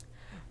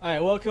All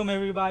right, welcome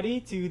everybody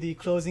to the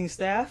closing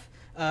staff.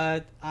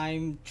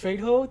 I'm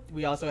Tradeho.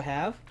 We also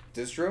have.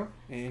 Distro?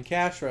 And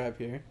Cash Wrap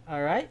here.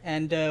 All right,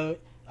 and to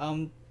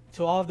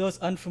all of those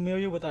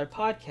unfamiliar with our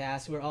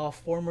podcast, we're all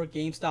former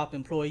GameStop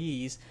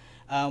employees.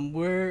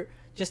 We're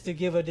just to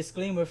give a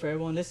disclaimer for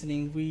everyone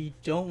listening. We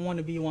don't want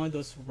to be one of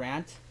those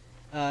rant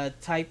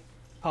type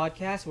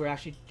podcasts. We're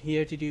actually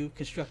here to do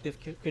constructive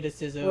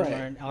criticism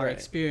Right, our right.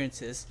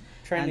 experiences.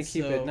 Trying And to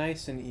keep so- it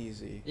nice and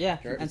easy. Yeah,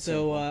 Sure. and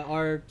so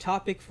our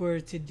topic for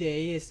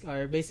today is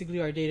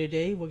basically our day to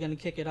day. We're gonna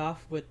kick it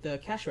off with the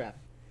cash wrap.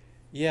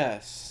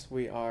 Yes,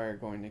 we are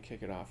going to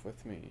kick it off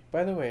with me.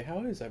 By the way,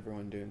 how is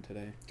everyone doing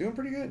today? Doing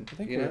pretty good. I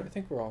think you we're know? I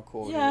think we're all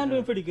cool. Yeah, here, I'm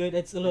doing huh? pretty good.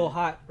 It's a little Yeah.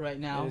 hot right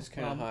now. It is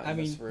kinda hot I in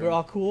mean, this room. we're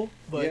all cool,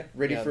 but yeah,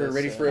 ready Yeah, for this,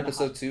 ready for kinda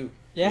episode 2.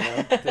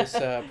 yeah. You know,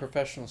 this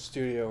professional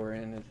studio we're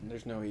in,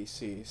 there's no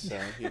AC, so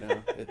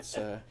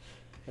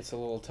it's a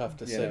little tough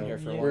to sit Yeah, here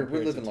for yeah. long We're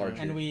periods living of large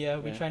time. and we Yeah.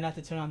 try not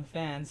to turn on the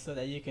fans so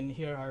that you can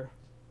hear our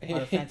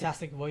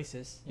fantastic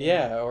voices.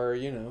 Yeah, or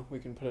we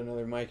can put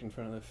another mic in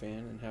front of the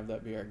fan and have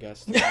that be our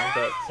guest.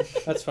 But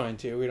that's fine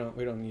too. We don't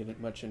need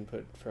much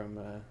input from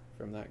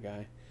that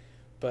guy.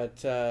 But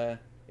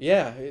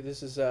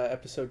this is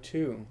episode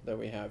 2 that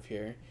we have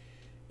here,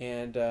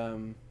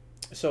 and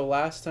so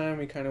last time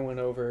we kind of went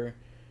over,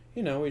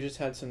 we just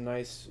had some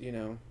nice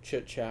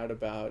chit chat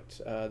about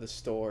the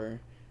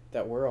store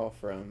that we're all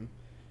from,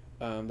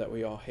 that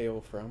we all hail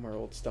from, our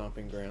old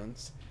stomping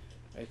grounds.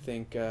 I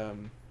think.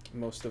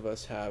 Most of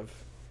us have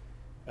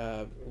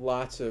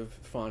lots of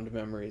fond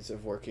memories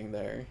of working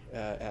there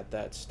at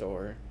that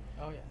store.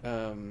 Oh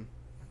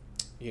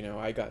yeah.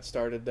 I got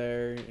started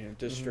there.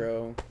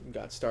 Distro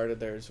got started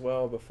there as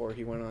well before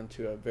he went on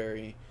to a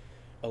very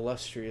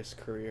illustrious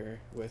career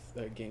with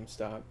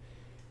GameStop,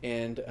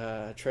 and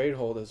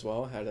Tradehold as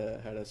well had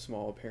a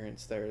small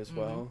appearance there as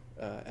well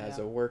as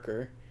Yeah. a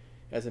worker,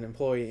 as an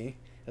employee,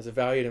 as a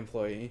valued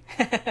employee,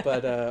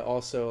 but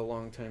also a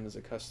long time as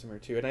a customer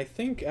too. And I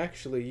think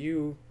actually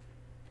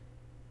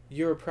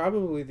you're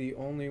probably the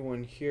only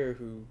one here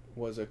who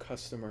was a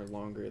customer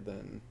longer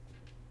than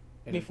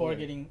an Before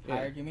employee. getting Yeah.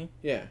 hired, you mean?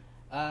 Yeah,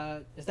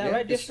 Is that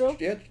right, Distro?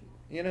 Yeah,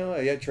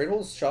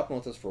 Tradehold's shopping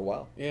with us for a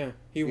while. yeah.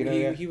 He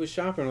was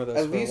shopping with us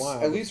At for least a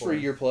while. at least for a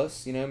before. year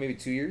plus, maybe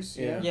 2 years.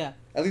 Yeah. Yeah.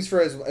 At least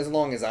for as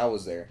long as I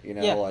was there,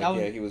 Yeah, that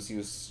was- he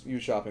was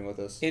shopping with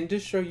us. In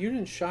Distro, you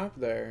didn't shop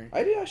there,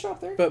 I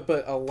shopped there.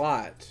 but a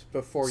lot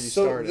before you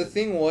so started. the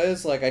thing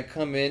was, I'd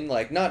come in,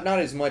 not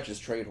as much as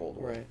Tradehold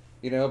would. Right.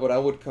 But I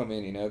would come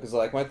in, because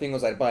my thing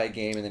was I'd buy a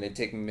game and then it'd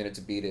take me a minute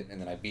to beat it,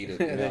 and then I beat it,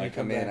 And and then then you I'd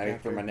come come in back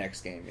for after. my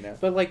next game,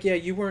 But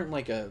you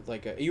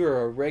weren't you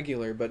were a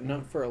regular, but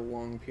not for a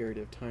long period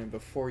of time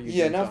before you.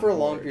 Yeah, jumped not on for a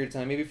long board. period of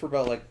time, maybe for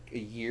about a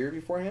year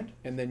beforehand,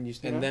 And then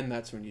know? then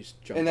that's when you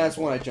jumped. and that's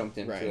on when I board. jumped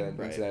into Right, that,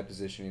 right. into that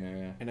position,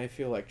 yeah. And I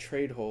feel like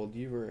Tradehold,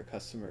 you were a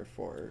customer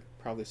for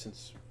probably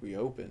since we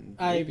opened.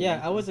 I maybe.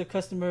 was a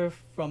customer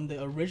from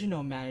the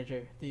original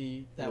manager that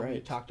we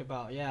Right. talked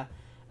about. Yeah.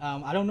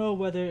 I don't know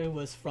whether it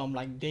was from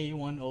day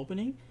one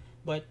opening,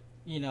 but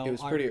It was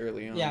pretty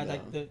early on. Yeah,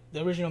 though.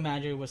 the original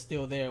manager was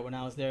still there when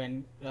I was there,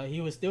 and he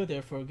was still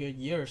there for a good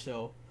year or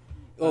so.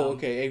 Oh,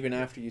 okay. Even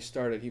after you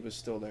started, he was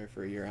still there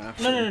for a year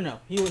after. No.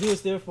 He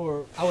was there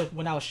for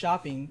when I was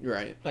shopping.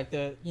 Right.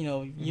 The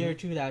year or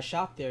two that I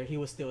shopped there, he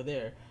was still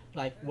there.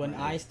 When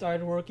I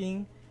started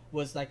working,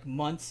 was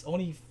months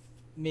only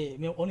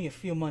a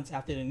few months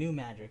after the new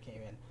manager came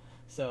in.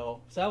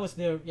 So I was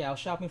there. Yeah, I was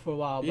shopping for a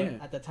while, but Yeah.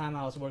 at the time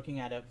I was working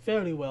at a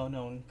fairly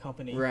well-known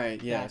company. Right.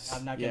 that Yes.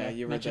 I'm not yeah, gonna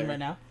you were mention there right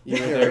now. You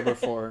were there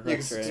before. Yeah,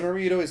 That's 'cause right. remember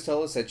you'd always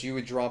tell us that you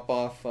would drop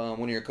off one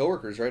of your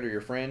coworkers, right, or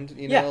your friend,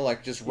 Yeah.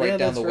 just right Yeah,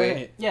 down that's the way.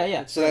 right.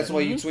 Yeah. So that's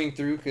why Mhm. you'd swing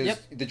through, because Yep.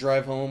 the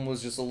drive home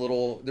was just a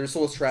little. There's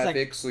so much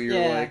traffic, so you're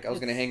yeah, I was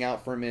gonna it's- hang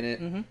out for a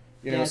minute, Mhm.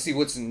 Yeah. see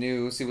what's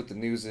new, see what the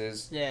news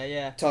is,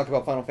 Yeah. talk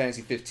about Final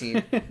Fantasy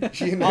 15.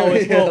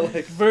 Always yeah,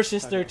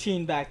 versus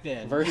 13 back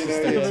then. Versus Yeah.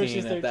 13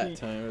 Versus at that 13.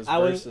 time. It was I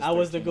was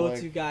versus the 13.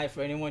 go-to guy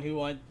for anyone who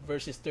wanted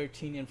versus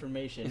 13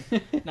 information,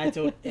 and I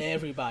told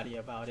everybody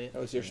about it.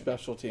 That was your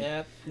specialty.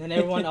 Yeah, and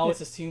everyone always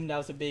assumed I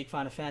was a big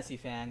Final Fantasy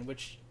fan,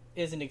 which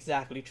isn't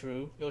exactly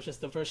true. It was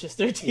just the versus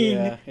 13.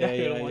 Yeah, that I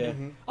yeah, really yeah, wanted.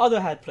 Mhm. Although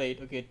I had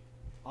played a good,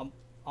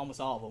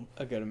 almost all of them.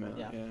 A good amount.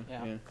 Yeah,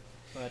 Yeah. yeah.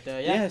 But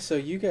Yeah, so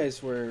you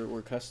guys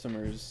were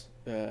customers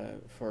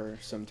for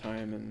some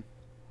time,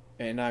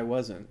 and I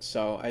wasn't.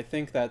 So I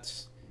think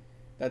that's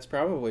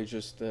probably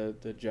just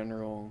the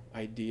general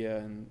idea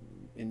and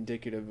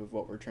indicative of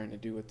what we're trying to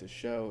do with this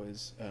show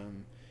is,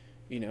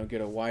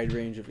 get a wide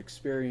range of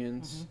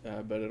experience,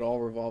 but it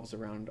all revolves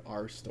around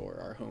our store,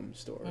 our home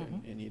store,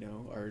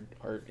 and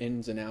our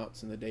ins and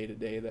outs in the day to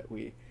day that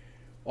we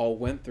all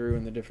went through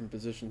and the different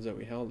positions that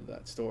we held at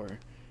that store.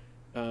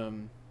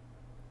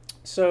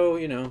 So,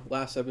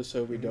 last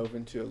episode we dove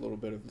into a little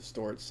bit of the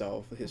store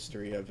itself, the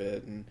history of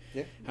it, and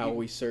Yeah. how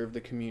we serve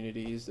the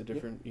communities, the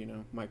different,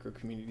 micro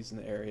communities in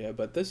the area.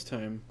 But this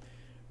time,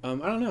 I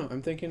don't know,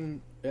 I'm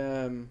thinking,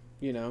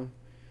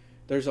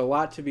 there's a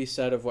lot to be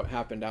said of what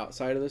happened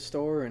outside of the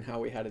store and how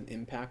we had an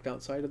impact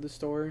outside of the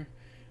store.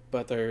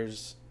 But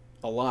there's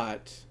a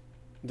lot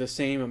the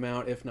same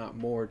amount, if not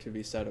more, to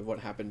be said of what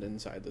happened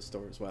inside the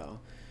store as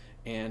well.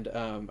 And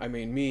I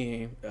mean,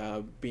 me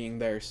being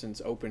there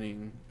since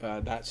opening,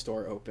 that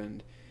store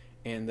opened,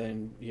 and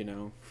then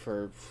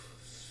for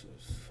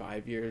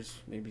 5 years,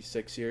 maybe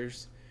 6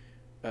 years.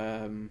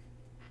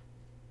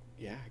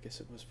 Yeah, I guess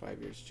it was 5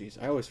 years.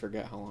 Jeez, I always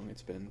forget how long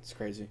it's been. It's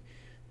crazy.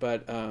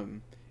 But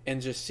and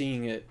just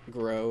seeing it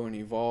grow and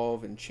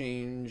evolve and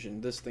change,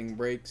 and this thing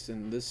breaks,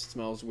 and this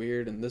smells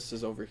weird, and this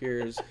is over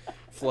here is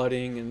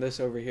flooding, and this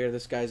over here,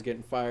 this guy's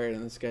getting fired,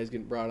 and this guy's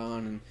getting brought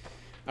on, and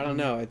I don't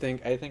know. I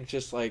think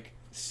just like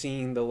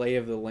seeing the lay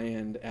of the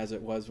land as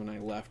it was when I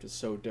left is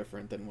so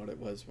different than what it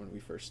was when we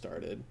first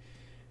started,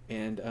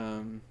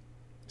 and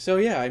so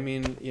yeah, I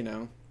mean,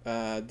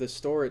 the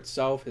store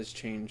itself has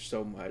changed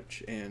so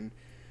much, and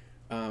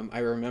I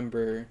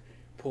remember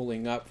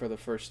pulling up for the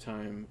first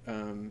time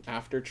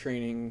after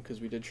training, because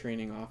we did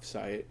training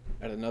off-site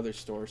at another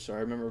store. So I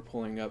remember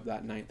pulling up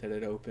that night that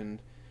it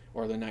opened,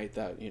 or the night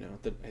that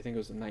I think it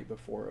was the night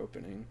before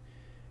opening,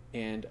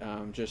 and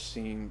just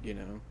seeing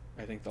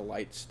I think the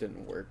lights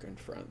didn't work in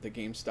front, the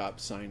GameStop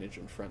signage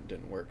in front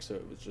didn't work, so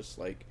it was just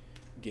like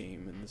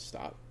game, and the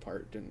stop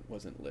part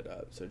wasn't lit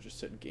up, so it just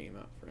said game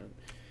out front,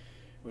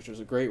 which was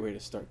a great way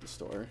to start the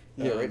store.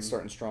 Yeah, right,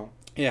 starting strong.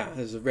 Yeah, it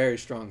was a very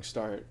strong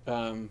start.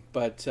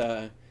 But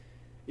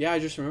yeah, I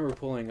just remember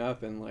pulling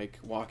up and like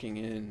walking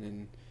in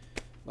and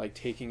like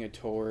taking a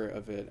tour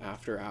of it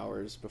after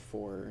hours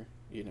before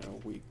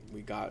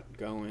we got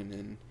going,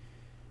 and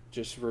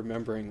just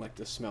remembering like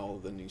the smell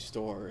of the new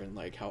store and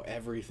like how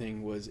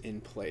everything was in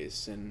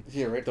place, and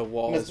yeah, right. The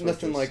walls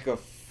nothing like a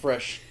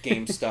fresh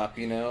GameStop,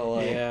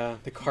 like yeah,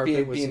 the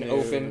carpet was being new,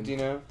 opened,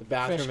 the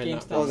bathroom Fresh had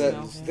not GameStop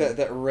been smell.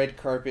 that red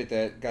carpet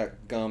that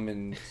got gum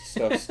and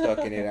stuff stuck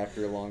in it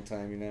after a long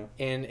time,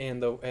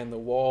 and the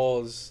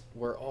walls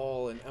were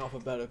all in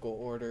alphabetical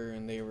order,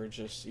 and they were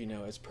just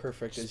as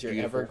perfect as you're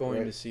ever going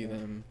right? to see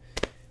them.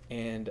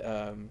 And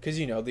because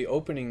the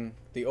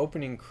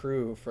opening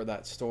crew for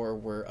that store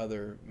were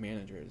other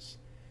managers.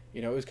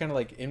 It was kind of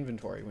like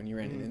inventory. When you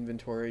ran an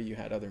inventory, you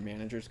had other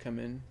managers come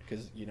in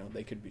because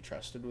they could be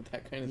trusted with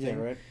that kind of thing.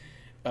 Yeah,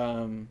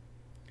 right.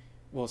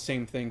 Well,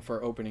 same thing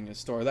for opening a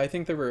store. I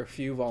think there were a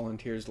few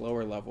volunteers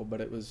lower level, but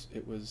it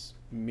was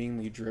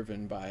mainly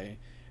driven by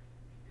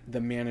the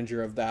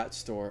manager of that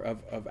store,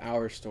 of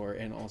our store,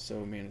 and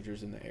also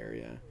managers in the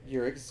area.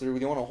 You're right, 'cause they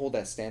want to hold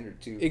that standard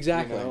too.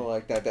 Exactly.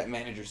 Like that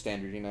manager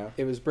standard.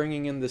 It was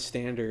bringing in the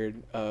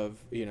standard of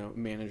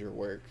manager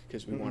work,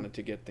 because we wanted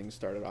to get things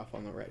started off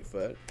on the right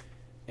foot,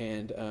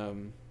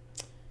 and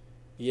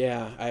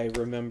yeah, I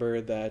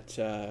remember that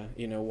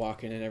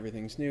walking in,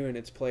 everything's new in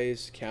its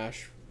place,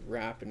 cash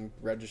wrap and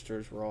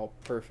registers were all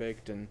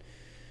perfect, and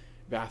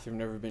bathroom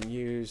never been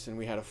used, and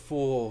we had a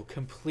full,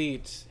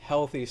 complete,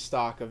 healthy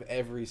stock of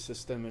every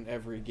system and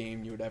every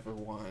game you would ever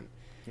want.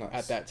 Nice.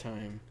 At that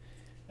time,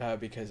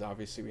 because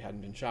obviously we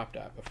hadn't been shopped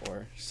at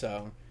before.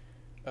 So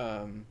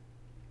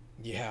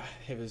yeah,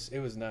 it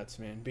was nuts,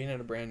 man. Being at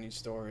a brand new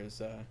store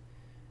is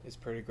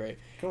pretty great.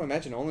 I can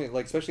imagine, only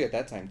especially at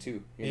that time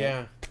too.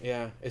 Yeah,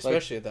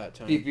 especially at that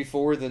time.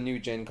 Before the new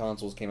gen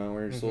consoles came out, we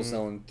were still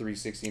selling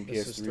 360 and PS3.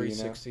 This is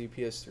 360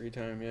 PS3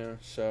 time, yeah.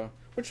 So,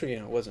 which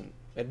wasn't,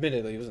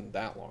 admittedly, it wasn't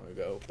that long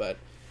ago, but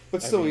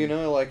still, I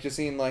mean, just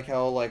seeing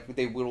how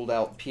they whittled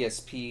out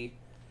PSP,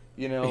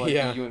 the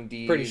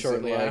UMDs, pretty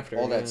shortly and, after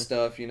all that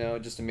stuff,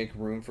 just to make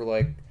room for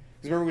because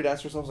remember we'd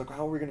ask ourselves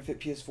how are we gonna fit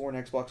PS4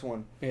 and Xbox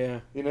One?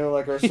 Yeah.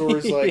 Our store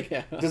is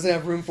Yeah. doesn't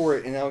have room for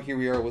it, and now here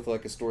we are with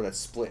a store that's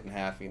split in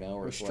half.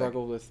 Or we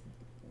struggled with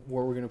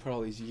where we're gonna put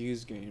all these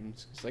used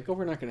games. It's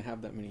we're not gonna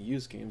have that many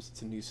used games.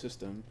 It's a new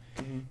system,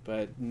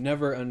 but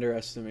never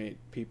underestimate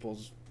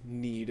people's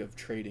need of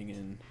trading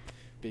in,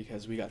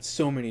 because we got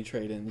so many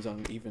trade-ins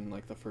on even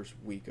the first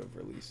week of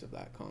release of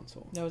that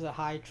console. That was a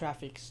high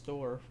traffic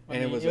store.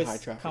 It was a high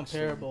traffic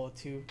comparable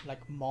to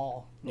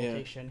mall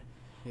location.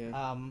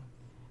 Yeah.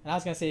 And I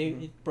was gonna say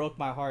it broke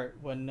my heart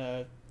when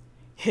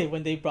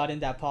when they brought in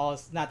that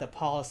policy, not the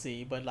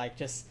policy, but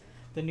just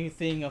the new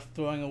thing of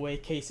throwing away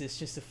cases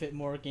just to fit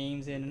more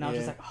games in, and I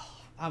was just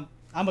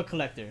I'm a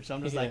collector, so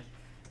I'm just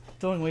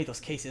throwing away those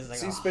cases.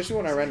 See, especially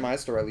when I ran my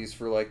store, at least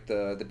for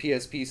the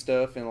PSP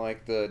stuff and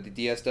the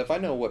DS stuff, I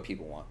know what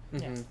people want.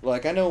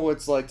 Mm-hmm. I know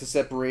what's to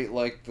separate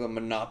the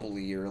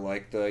Monopoly or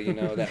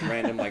the that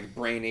random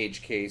Brain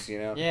Age case,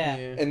 Yeah.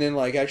 and then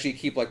actually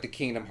keep the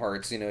Kingdom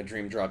Hearts,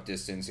 Dream Drop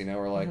Distance,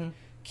 or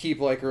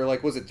keep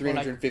was it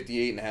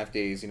 358 and a half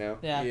days,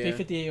 Yeah,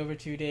 358 over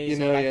 2 days.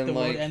 and the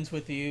world ends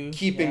with you.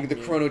 Keeping the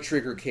Chrono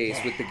Trigger case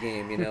with the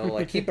game,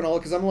 keeping all,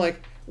 because I'm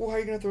well, how are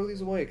you gonna throw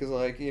these away? Because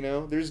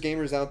there's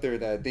gamers out there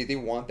that they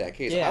want that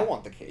case. Yeah. I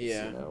want the case.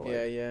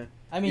 Yeah.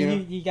 I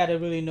mean, you gotta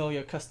really know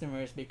your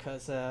customers,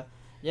 because I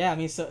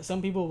mean,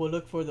 some people will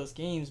look for those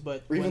games,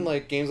 but or even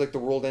games like The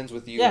World Ends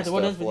with You. Yeah, and The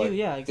World stuff, Ends with You.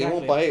 Yeah, exactly. They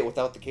won't buy it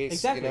without the case.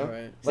 Exactly.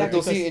 Right.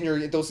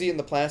 Exactly, they'll see it in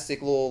the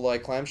plastic little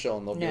clamshell,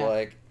 and they'll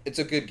be it's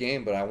a good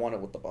game, but I want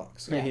it with the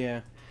box.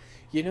 Yeah.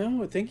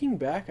 Thinking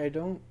back, I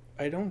don't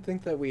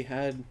think that we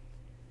had.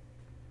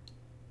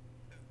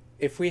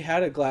 If we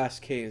had a glass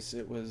case,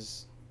 it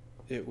was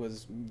it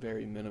was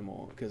very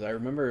minimal, because I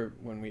remember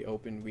when we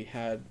opened,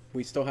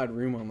 we still had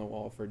room on the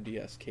wall for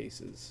DS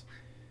cases,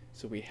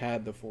 so we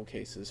had the full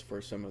cases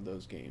for some of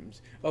those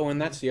games. Oh,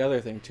 and that's the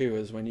other thing too,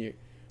 is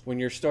when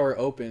your store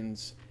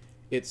opens,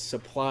 it's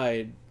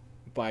supplied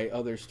by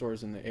other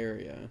stores in the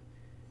area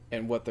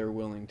and what they're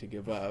willing to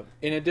give up,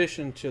 in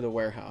addition to the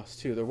warehouse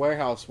too. The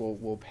warehouse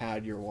will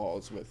pad your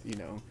walls with, you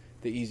know,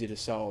 the easy to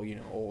sell, you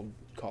know, old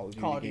Call of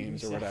Duty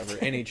games or whatever,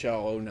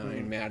 NHL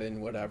 09,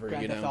 Madden, whatever,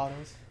 Grand you Theft know.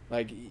 Autos.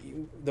 Like,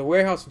 the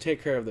warehouse would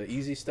take care of the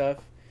easy stuff,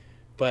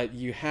 but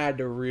you had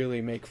to really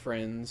make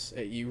friends.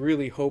 You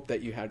really hope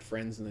that you had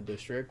friends in the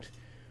district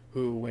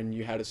who, when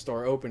you had a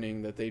store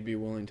opening, that they'd be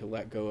willing to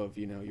let go of,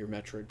 you know, your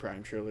Metroid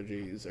Prime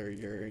trilogies or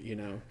your, you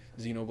know,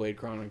 Xenoblade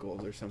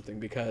Chronicles or something.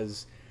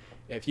 Because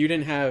if you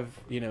didn't have,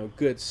 you know,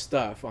 good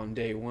stuff on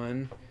day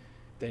one,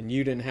 then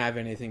you didn't have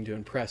anything to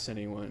impress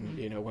anyone,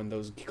 you know, when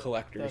those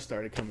collectors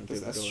started coming through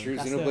the door. That's true.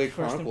 That's Xenoblade the first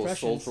Chronicles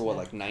sold for what,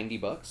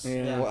 impressions, like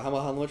 $90? Yeah.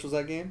 How much was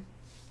that game?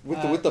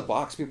 With the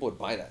box, people would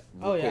buy that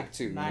real quick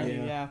too. 90, You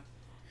know? yeah.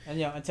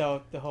 And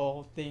until the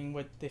whole thing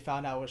they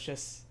found out was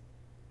just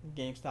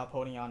GameStop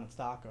holding on in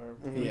stock or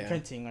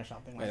printing or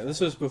something like that.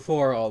 This was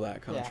before all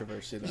that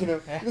controversy, though. You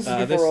know, this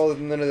is before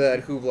none of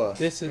that hoopla.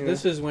 This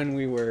is when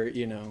we were,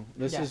 you know,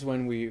 is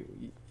when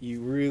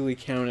you really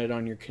counted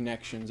on your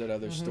connections at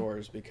other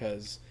stores,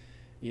 because,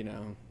 you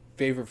know,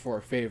 favor for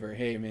a favor.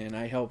 Hey man,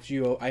 I helped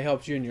you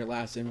in your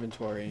last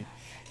inventory.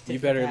 You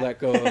better let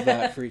go of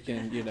that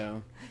freaking, you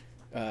know,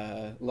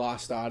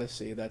 Lost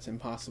Odyssey that's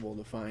impossible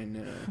to find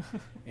now.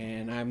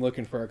 And I'm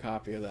looking for a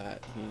copy of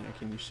that. You know,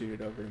 can you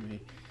shoot it over to me?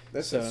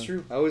 That's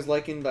true. I always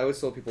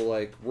tell people,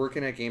 like,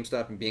 working at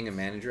GameStop and being a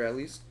manager at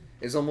least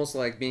is almost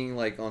like being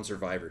like on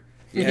Survivor.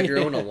 You have your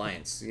own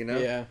alliance, you know?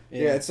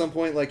 Yeah. At some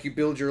point, like, you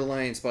build your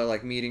alliance by,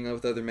 like, meeting up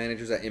with other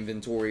managers at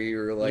inventory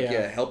or, like,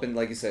 helping,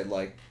 like you said,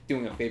 like,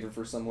 doing a favor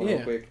for someone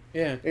real quick.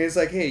 Yeah. And it's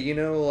like, hey, you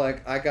know,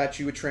 like, I got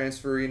you a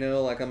transfer, you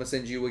know, like, I'm going to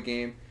send you a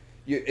game.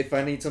 If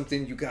I need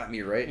something, you got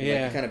me, right? And,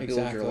 like, you kind of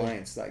build your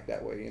alliance like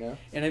that way, you know?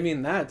 And, I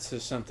mean, that's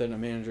just something a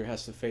manager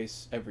has to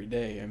face every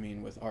day. I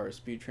mean, with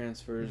RSB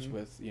transfers,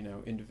 with, you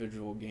know,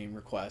 individual game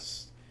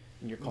requests,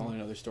 and you're calling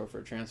another store for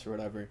a transfer or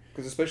whatever.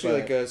 Because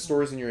especially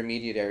stores in your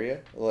immediate area,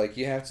 like,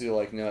 you have to,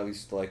 like, know at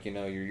least, like, you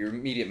know, your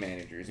immediate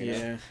managers, you know?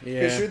 Yeah.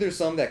 Because sure, there's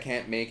some that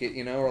can't make it,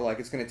 you know, or, like,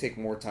 it's going to take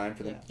more time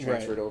for them to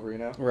transfer it over, you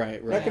know?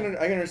 Right. I can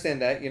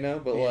understand that, you know,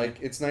 but, like,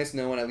 it's nice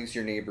knowing at least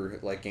your neighbor,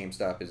 like,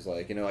 GameStop is,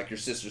 like, you know, like, your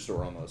sister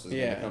store almost is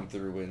going to come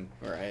through and,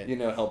 you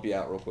know, help you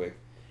out real quick.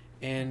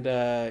 And,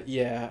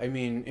 I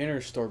mean,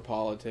 inter-store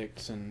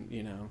politics and,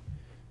 you know,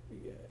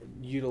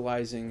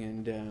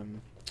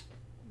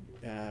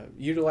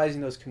 utilizing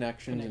those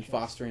connections and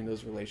fostering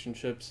those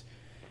relationships,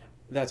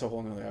 that's a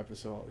whole nother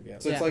episode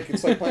altogether. So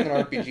it's like playing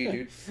an RPG,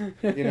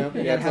 dude. You know,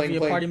 you gotta have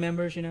your party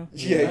members, you know.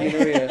 Yeah, you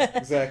know,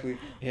 exactly.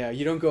 Yeah,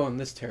 you don't go in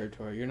this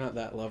territory. You're not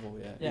that level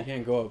yet. Yeah. You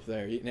can't go up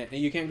there.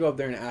 You can't go up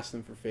there and ask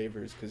them for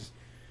favors because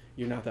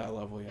you're not that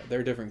level yet. They're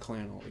a different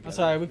clan altogether. I'm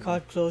sorry, we call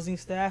it closing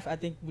staff. I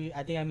think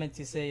I meant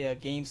to say a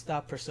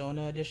GameStop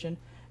Persona edition.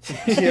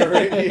 Yeah,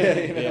 right. Yeah,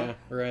 you know.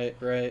 Yeah,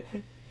 right.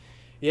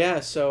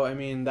 Yeah, so I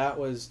mean that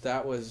was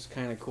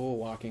kind of cool,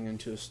 walking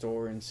into a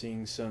store and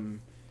seeing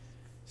some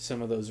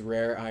of those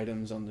rare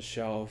items on the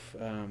shelf,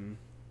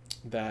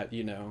 that,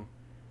 you know,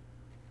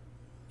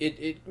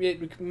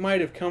 it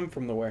might have come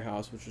from the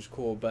warehouse, which was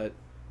cool, but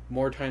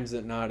more times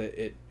than not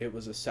it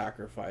was a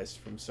sacrifice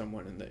from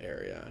someone in the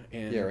area.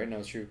 And yeah, right, no,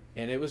 it's true.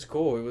 And it was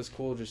cool. It was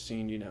cool just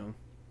seeing, you know,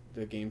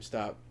 the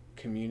GameStop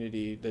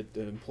community, the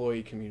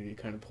employee community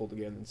kind of pull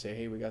together and say,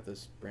 hey, we got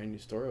this brand new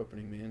store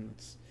opening, man.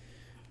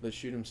 Let's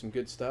shoot them some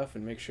good stuff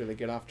and make sure they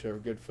get off to a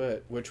good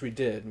foot, which we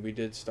did. We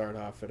did start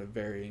off at a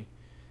very,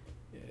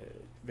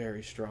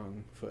 very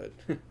strong foot.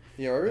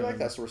 Yeah, I really like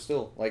that store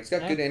still. Like, it's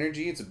got good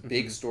energy. It's a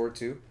big store,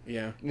 too.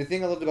 Yeah. And the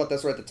thing I loved about that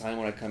store at the time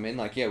when I'd come in,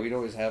 like, we'd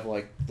always have,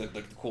 like,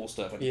 the cool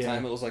stuff. At the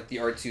time, it was, like, the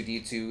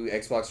R2-D2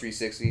 Xbox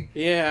 360.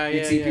 Yeah,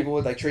 You'd see people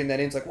with, like, trading that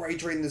in. It's like, why are you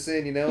trading this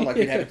in, you know? Like,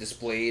 you'd have it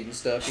displayed and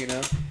stuff, you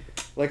know?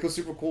 Like, it was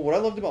super cool. What I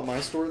loved about my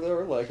store,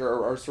 though, like,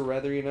 or our store,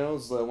 rather, you know,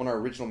 is when our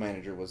original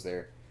manager was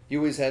there. He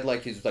always had,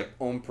 like, his, like,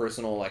 own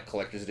personal, like,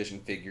 collector's edition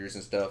figures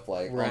and stuff,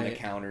 like, on the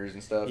counters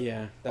and stuff.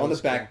 Yeah. On the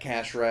back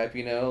cash wrap,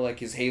 you know, like,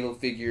 his Halo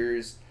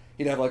figures.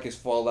 He'd have, like, his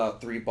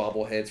Fallout 3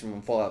 bobbleheads from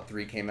when Fallout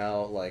 3 came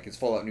out, like, his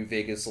Fallout New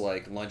Vegas,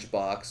 like,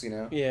 lunchbox, you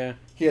know? Yeah.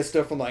 He has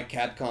stuff from, like,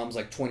 Capcom's,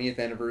 like, 20th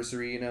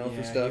anniversary, you know,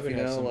 for stuff, you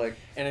know, like...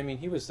 And, I mean,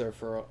 he was there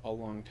for a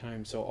long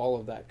time, so all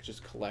of that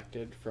just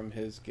collected from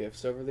his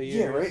gifts over the years.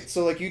 Yeah, right?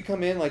 So, like, you'd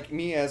come in, like,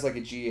 me as, like,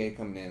 a GA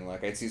coming in,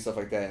 like, I'd see stuff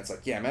like that, and it's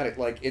like, yeah, I'm at it,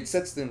 like, it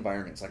sets the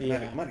environment. It's like,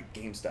 I'm at a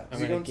GameStop.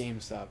 I'm at a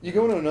GameStop. You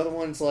go into another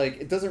one, it's like,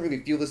 it doesn't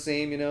really feel the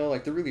same, you know?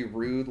 Like, they're really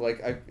rude.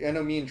 Like, I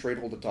know me and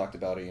Tradehold have talked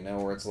about it, you know,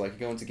 where it's like, you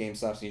go into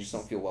GameStops and you just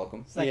don't feel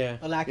welcome. It's like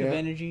a lack of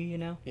energy, you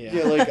know?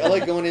 Yeah, like, I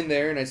like going in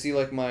there and I see,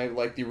 like,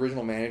 the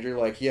original manager,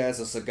 like, he has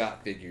a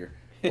Sagat figure,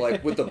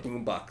 like, with the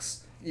boombox.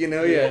 You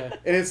know,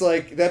 and it's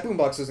like that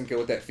boombox doesn't go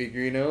with that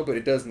figure, you know, but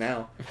it does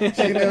now. So,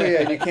 you know,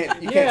 and you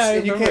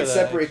can't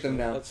separate them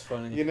now. That's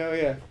funny. You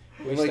know,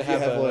 We And, used like, to you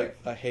have, have, like-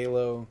 a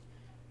Halo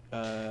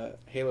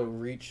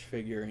Reach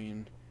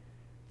figurine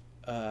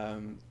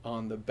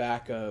on the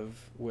back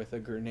of, with a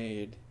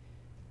grenade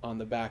on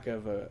the back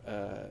of what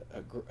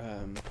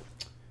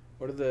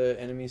are the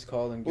enemies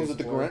called in Was Gears it of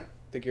the War? Grunt?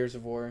 The Gears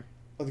of War.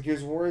 Oh, the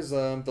Gears of War is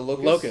the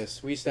Locust.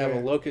 Locust. We used to have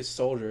Yeah. a Locust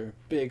soldier,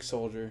 big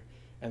soldier,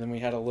 and then we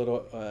had a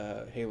little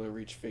Halo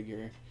Reach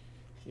figure.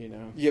 You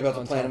know. You about to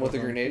on plant top him with of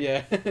a grenade?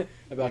 Yeah,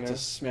 about You know? to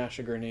smash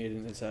a grenade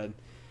in his head.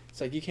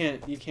 It's like you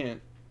can't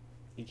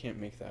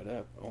make that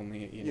up.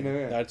 Only You know,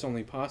 yeah. that's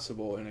only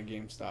possible in a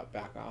GameStop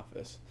back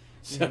office.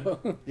 So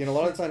You know, a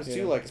lot of times too,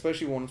 Yeah. like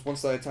especially once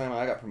the time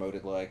I got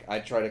promoted, like I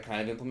try to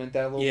kind of implement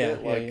that a little Yeah,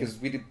 bit, yeah, like yeah. because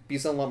we'd be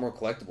selling a lot more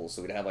collectibles,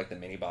 so we'd have like the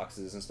mini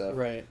boxes and stuff,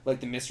 right, like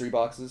the mystery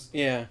boxes.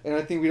 yeah, And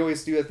I think we'd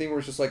always do that thing where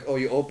it's just like, oh,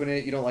 you open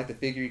it, you don't like the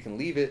figure, you can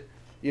leave it,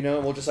 you know,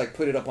 and we'll just like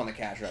put it up on the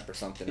cash wrap or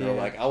something, or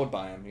Yeah. like I would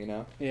buy them, you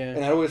know, yeah,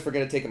 and I'd always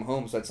forget to take them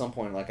home, so at some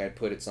point like I'd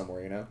put it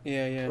somewhere, you know.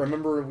 yeah, yeah,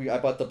 Remember I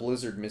bought the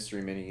Blizzard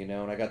mystery mini, you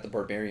know, and I got the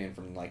Barbarian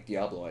from like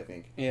Diablo, I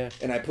think, yeah.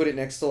 and I put it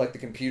next to like the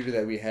computer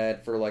that we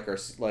had for like our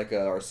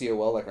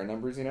COL, like our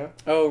numbers, you know.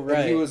 Oh And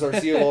right. he was our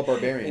COL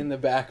Barbarian. in the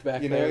back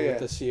You know, there yeah.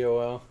 with the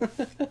COL.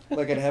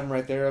 Like I'd have him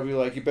right there. I'd be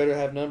like, "You better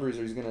have numbers,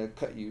 or he's gonna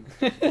cut you."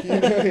 You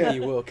know, yeah. He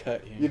will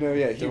cut you. You know,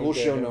 yeah, he Don't will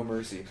dare show him. no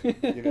mercy.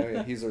 You know,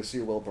 yeah, he's our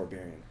COL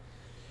Barbarian.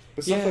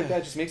 But stuff Yeah. like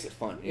that just makes it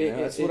fun. You know,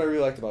 that's what I really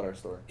liked about our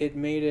store. It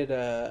made it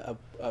a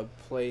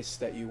place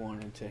that you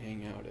wanted to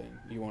hang out in.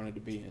 You wanted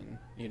to be in.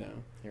 You know.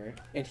 You right?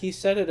 And he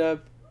set it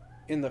up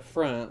in the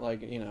front,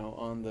 like, you know,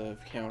 on the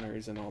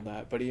counters and all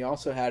that. But he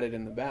also had it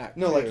in the back.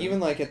 No, like too.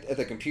 even like at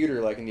the computer,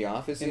 like in the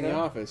office. in You the know?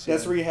 office.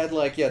 That's yeah. where he had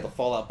like the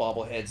Fallout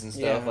bobbleheads and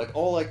stuff. Yeah. Like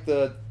all like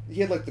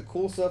he had like the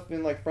cool stuff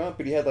in like front,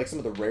 but he had like some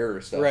of the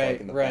rarer stuff right, like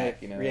in the right.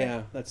 back. You know.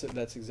 Yeah, that's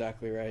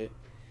exactly right.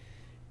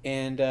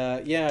 And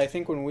yeah, I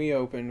think when we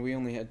opened, we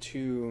only had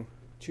two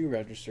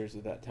registers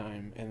at that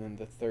time, and then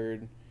the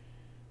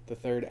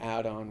third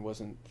add-on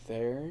wasn't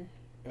there,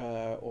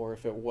 or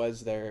if it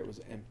was there, it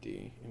was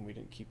empty, and we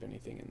didn't keep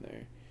anything in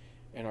there.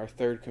 And our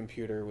third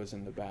computer was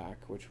in the back,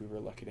 which we were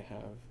lucky to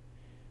have.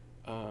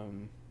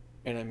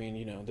 And I mean,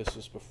 you know, this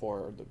was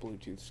before the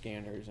Bluetooth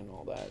scanners and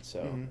all that,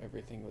 so Mhm.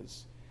 everything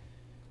was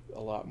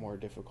a lot more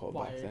difficult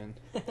back Wired. then.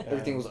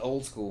 Everything was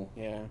old school.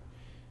 Yeah.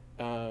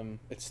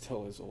 It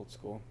still is old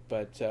school,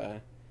 but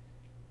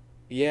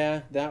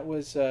yeah, that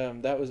was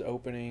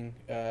opening.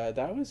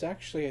 That was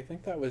actually, I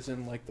think that was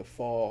in like the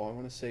fall. I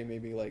want to say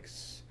maybe like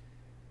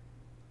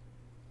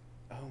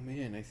oh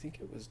man, I think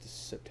it was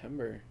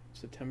September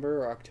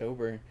or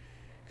October,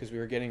 because we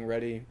were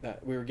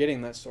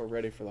getting that store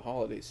ready for the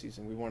holiday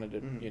season. We wanted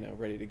it, Mhm. you know,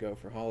 ready to go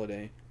for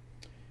holiday.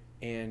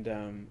 And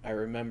I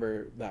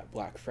remember that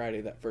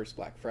first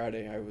Black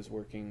Friday, I was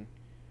working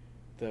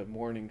the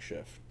morning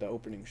shift, the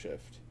opening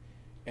shift.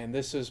 And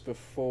this was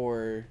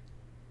before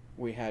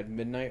we had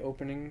midnight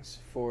openings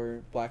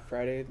for Black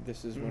Friday.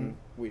 This is when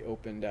we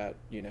opened at,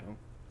 you know,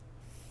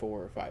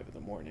 4 or 5 in the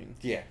morning.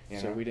 Yeah. You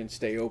So know? we didn't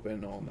stay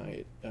open all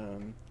night.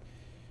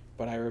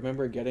 But I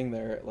remember getting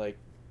there at like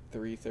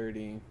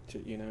 3:30 to,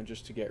 you know,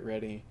 just to get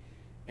ready.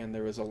 And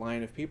there was a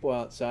line of people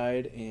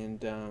outside,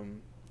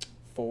 and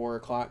 4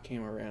 o'clock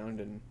came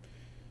around, and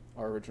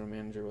our original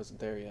manager wasn't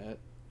there yet.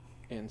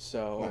 And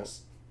so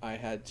Nice. I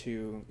had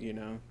to, you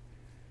know,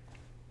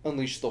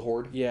 Unleash the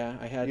horde. yeah,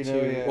 I had You know,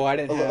 to. yeah. Well, I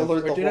didn't have.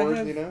 Alert or the did I horde.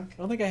 have- You know. I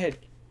don't think I had.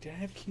 Did I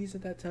have keys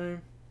at that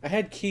time? I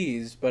had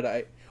keys,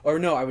 but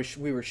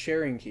we were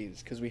sharing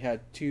keys because we had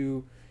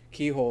 2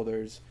 key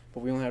holders, but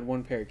we only had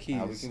 1 pair of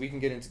keys. We can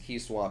get into key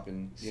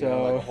swapping, you So-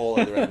 know, like a whole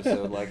other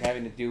episode, like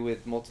having to do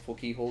with multiple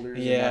key holders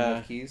and Yeah. not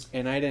enough keys.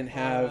 And I didn't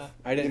have.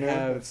 I didn't you know,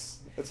 have.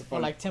 That's a Or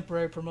fun. like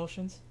temporary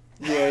promotions.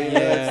 yeah,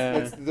 Yeah.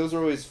 those are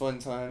always fun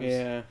times.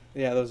 Yeah,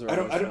 those are. I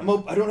don't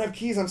always fun. I don't have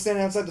keys. I'm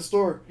standing outside the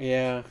store.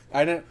 Yeah,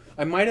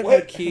 I might have What?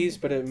 had keys,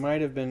 but it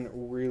might have been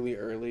really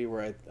early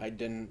where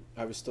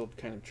I was still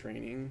kind of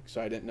training,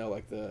 so I didn't know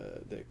like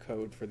the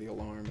code for the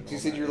alarm. And So you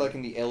all said that. you're like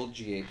in the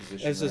LGA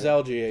position. This is right?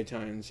 LGA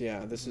times,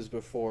 yeah. This is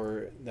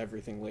before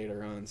everything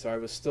later on, so I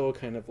was still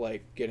kind of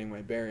like getting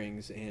my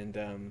bearings, and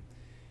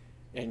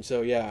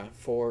so yeah,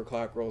 4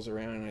 o'clock rolls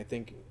around, and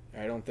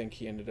I don't think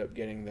he ended up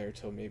getting there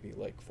till maybe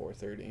like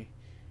 4:30,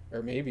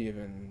 or maybe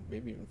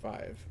even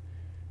 5.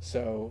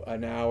 So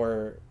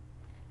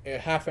a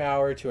half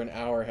hour to an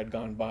hour had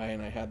gone by,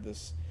 and I had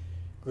this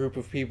group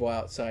of people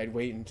outside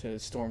waiting to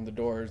storm the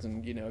doors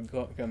and, you know,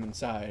 come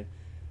inside,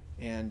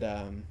 and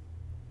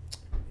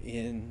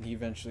he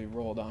eventually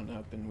rolled on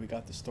up, and we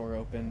got the store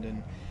opened,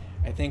 and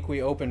I think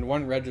we opened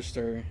 1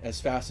 register as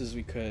fast as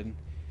we could,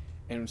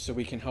 and so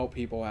we can help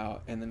people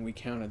out, and then we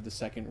counted the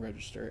second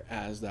register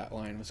as that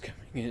line was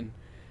coming in,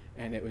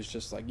 and it was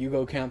just like, you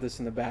go count this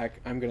in the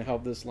back, I'm gonna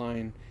help this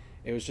line.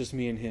 It was just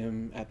me and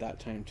him at that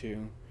time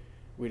too.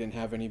 We didn't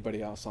have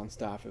anybody else on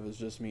staff. It was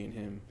just me and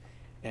him,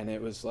 and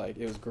it was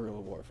guerrilla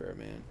warfare,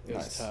 man. It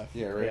was Nice. tough.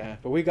 Yeah, right. Yeah,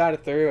 but we got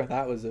it through.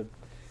 That was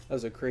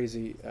a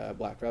crazy that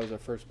was our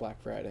first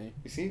Black Friday.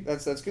 You see,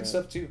 that's good Yeah.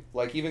 stuff too.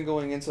 Like even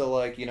going into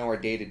like, you know, our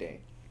day to day.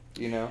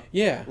 You know,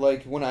 Yeah.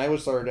 like when I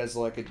was started as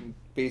like a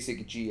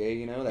basic GA,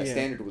 you know, that Yeah.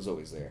 standard was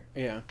always there.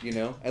 Yeah. You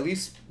know, at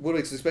least what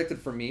was expected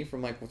from me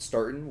from like what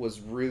starting was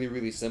really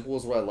really simple.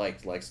 Is what I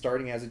liked. Like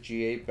starting as a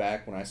GA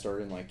back when I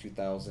started in like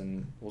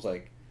 2000 was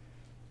like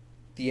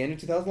the end of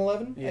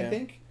 2011, I Yeah.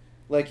 think.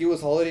 Like it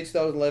was holiday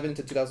 2011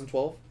 to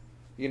 2012.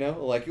 You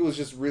know, like it was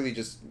just really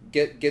just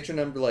get your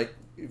number. Like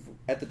if,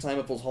 at the time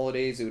of those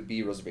holidays, it would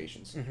be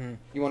reservations. Mm-hmm.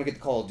 You want to get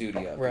the Call of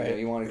Duty up. Right. You know,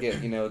 you want to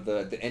get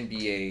the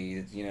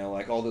NBA. You know,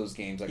 like all those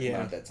games that came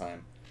out at that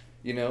time.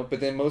 You know, but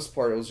then most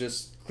part it was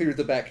just clear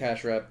the back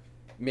cash wrap,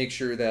 make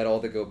sure that all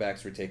the go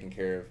backs were taken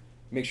care of,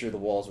 make sure the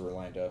walls were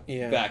lined up,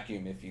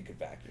 vacuum if you could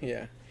vacuum.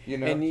 Yeah. You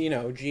know,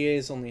 And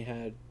GAs only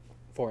had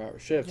 4-hour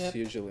shifts Yep.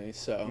 usually,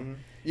 so. Mm-hmm.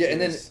 Yeah,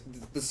 and then was-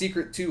 the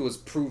secret too was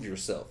prove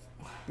yourself.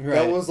 Right.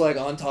 That was like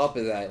on top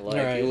of that, like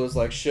Right. it was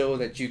like show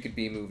that you could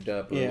be moved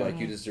up, or Yeah. like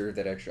you deserve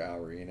that extra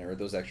hour, you know, or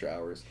those extra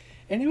hours.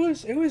 And it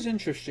was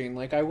interesting.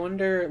 Like I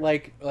wonder,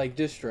 like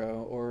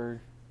distro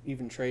or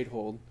even trade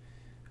hold.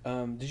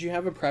 Did you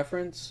have a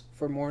preference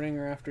for morning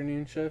or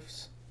afternoon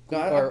shifts, No,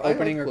 or I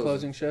opening like or closing.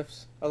 closing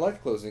shifts? I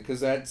like closing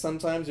because that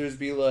sometimes there's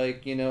be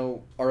like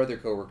our other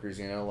coworkers,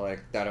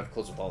 like that I've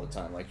closed with all the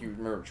time. Like you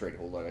remember Trade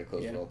Hold, like I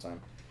closed with all the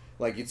time.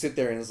 Like you'd sit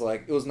there and it's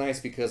like it was nice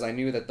because I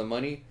knew that the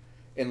money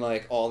and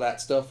like all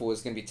that stuff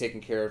was gonna be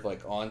taken care of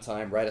like on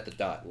time, right at the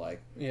dot,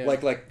 like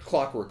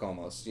clockwork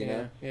almost. You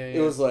know,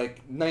 it was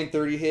like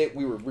 9:30 hit.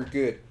 We're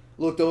good.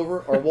 Looked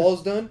over, our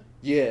wall's done.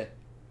 Yeah,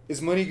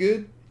 is money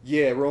good?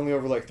 Yeah, we're only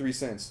over like 3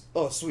 cents.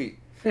 Oh sweet.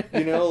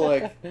 You know,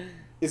 like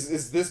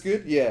is this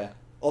good? Yeah.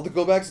 All the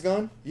go backs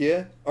gone?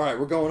 Yeah. All right,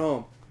 we're going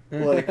home.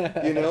 Like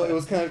it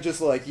was kind of just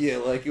like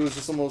like it was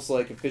just almost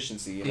like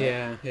efficiency. You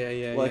know?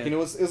 Yeah. Like it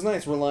was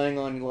nice relying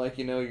on like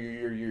your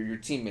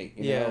teammate.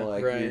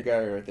 Your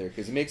guy right there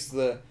because it makes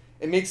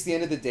the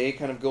end of the day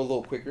kind of go a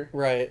little quicker.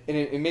 Right. And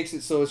it makes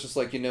it so it's just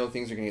like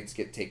things are gonna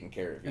get taken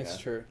care of. That's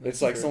true.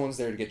 It's like someone's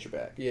there to get your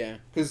back. Yeah.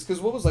 Because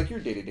what was like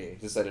your day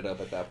to set it up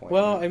at that point?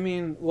 Well, I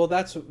mean,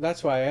 that's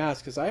why I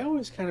asked, because I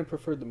always kind of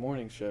preferred the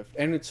morning shift,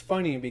 and it's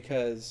funny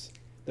because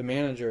the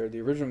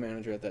original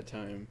manager at that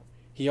time,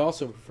 he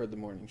also preferred the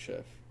morning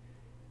shift,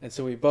 and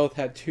so we both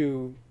had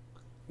two.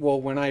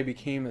 Well, when I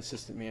became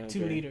assistant manager,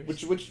 2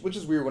 leaders. Which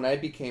is weird. When I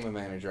became a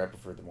manager, I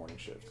preferred the morning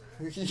shift.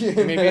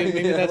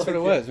 maybe that's what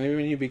it was. Maybe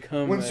when you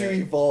become once you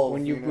evolve,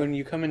 when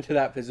you come into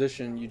that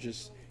position,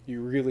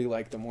 you really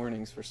like the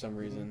mornings for some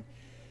reason,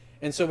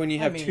 and so when you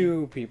have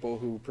two people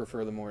who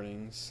prefer the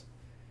mornings,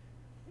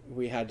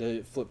 we had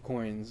to flip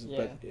coins. Yeah.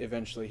 But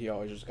eventually, he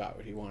always just got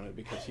what he wanted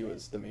because he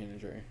was the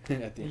manager at the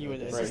end of the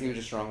day. Right, he was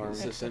a strong arm.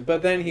 Assistant.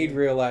 But then he'd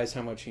realize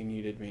how much he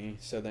needed me,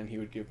 so then he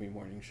would give me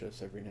morning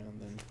shifts every now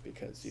and then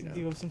because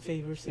Do him some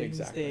favors. So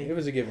exactly. You It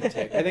was a give and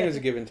take. I think it was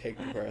a give and take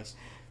for us.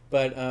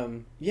 But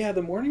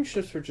the morning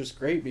shifts were just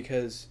great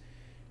because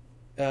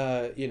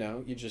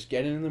you just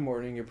get in the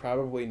morning, you're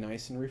probably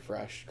nice and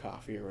refreshed,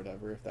 coffee or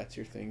whatever, if that's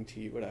your thing,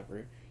 tea,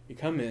 whatever. You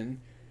come in,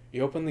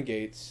 you open the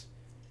gates.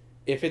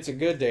 If it's a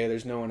good day,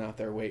 there's no one out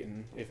there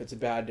waiting. If it's a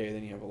bad day,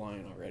 then you have a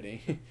line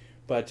already.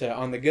 But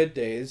on the good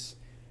days,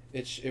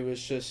 it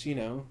was just,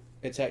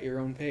 it's at your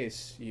own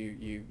pace.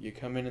 You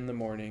come in the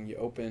morning, you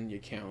open, you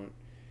count.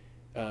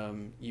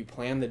 You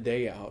plan the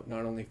day out,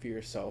 not only for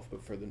yourself,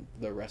 but for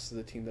the rest of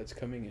the team that's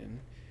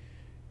coming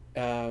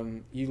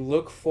in. You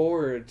look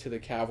forward to the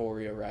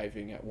cavalry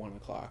arriving at 1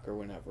 o'clock or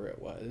whenever it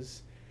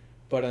was.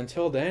 But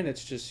until then,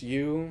 it's just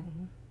you,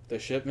 the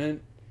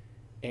shipment,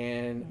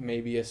 and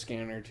maybe a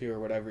scan or two or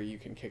whatever you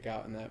can kick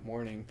out in that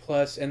morning.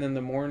 Plus, and then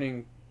the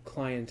morning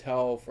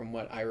clientele, from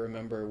what I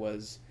remember,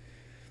 was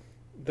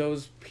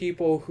those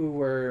people who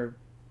were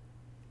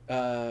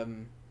a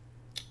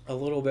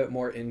little bit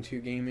more into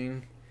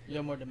gaming.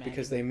 You're more demanding.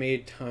 Because they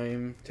made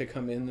time to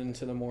come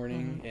into the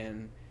morning,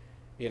 and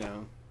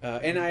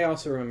and I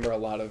also remember a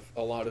lot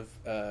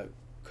of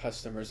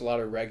customers, a lot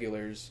of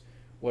regulars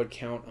would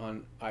count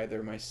on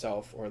either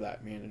myself or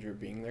that manager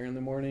being there in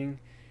the morning,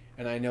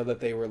 and I know that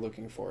they were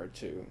looking forward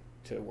to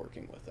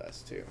working with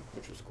us too,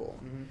 which was cool.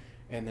 Mm-hmm.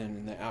 And then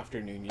in the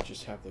afternoon, you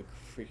just have the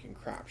freaking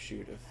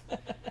crapshoot of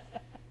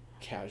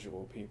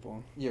casual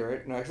people. Yeah,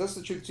 right. No, 'cause that's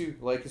the truth too.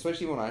 Like,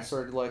 especially when I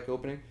started like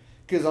opening,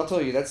 because I'll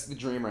tell you, that's the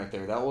dream right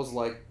there. That's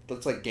like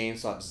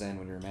GameStop Zen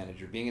when you're a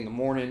manager. Being in the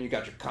morning, you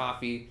got your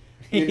coffee.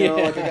 Like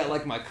I got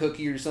like my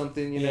cookie or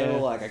something.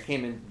 Like I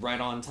came in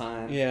right on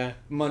time. Yeah.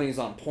 Money's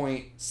on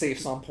point.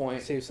 Safe's on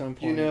point.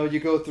 You You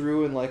go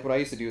through and like what I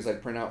used to do is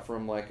I'd print out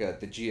from like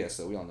the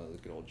GSO. We all know the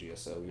good old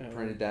GSO. We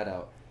printed that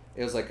out.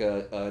 It was like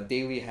a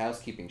daily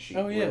housekeeping sheet.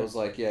 Oh, yeah. Where it was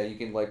like, you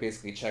can like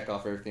basically check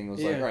off everything. It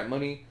was like, Yeah. all right,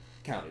 money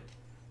counted.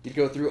 You'd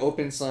go through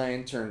open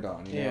sign, turned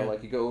on. You know,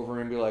 like you go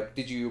over and be like,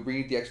 did you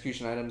read the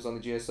execution items on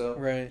the GSO?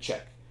 Right.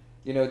 Check.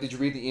 Did you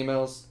read the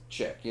emails?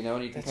 Check.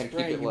 And you can kind of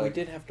keep it like. We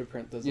did have to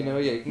print those. You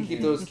can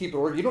keep those, keep it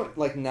ordered. You don't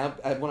like now.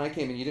 When I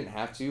came in, you didn't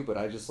have to, but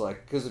I just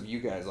like because of you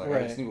guys, like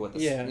I just knew what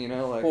this. Yeah.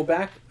 Like. Well,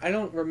 back I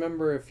don't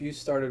remember if you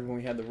started when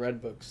we had the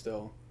red book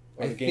still.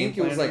 Or I the game think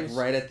it was like planners.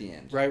 right at the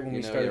end. Right when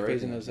we started right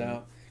phasing those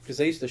out, because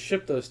they used to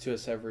ship those to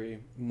us every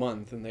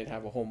month, and they'd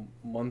have a whole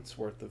month's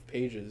worth of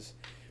pages.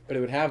 but it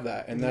would have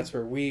that, and Mhm. that's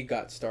where we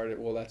got started.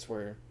 Well, that's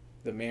where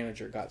the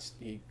manager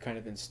he kind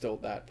of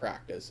instilled that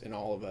practice in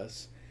all of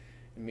us,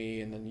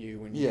 me and then you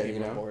when you Yeah, came you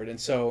know. on board. And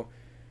so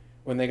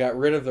when they got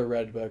rid of the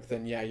red book,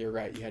 then yeah, you're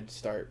right, you had to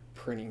start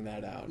printing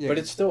that out. Yeah, but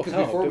it still because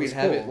helped. before It we'd was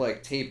have it cool.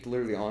 like taped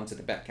literally onto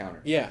the back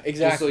counter. Yeah, Just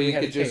exactly. so you We had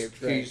could it just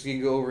taped, right. you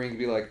can go over and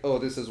be like, oh,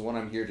 this is what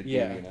I'm here to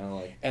Yeah. do. You know,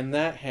 like And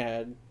that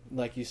had,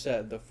 like you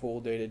said, the full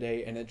day to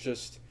day, and it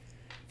just,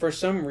 for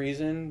some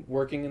reason,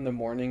 working in the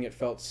morning, it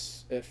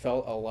felt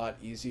a lot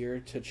easier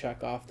to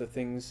check off the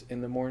things in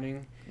the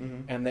morning,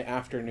 Mhm. and the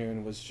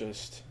afternoon was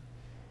just,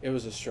 it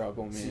was a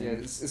struggle, man. So, yeah,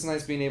 it's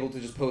nice being able to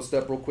just post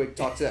up real quick,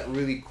 talk to that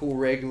really cool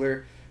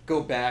regular,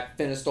 go back,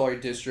 finish all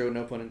your distro,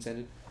 no pun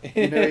intended.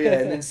 You know, yeah,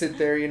 and then sit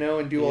there, you know,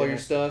 and do all Yeah. your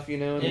stuff, you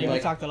know, and Yeah, then, we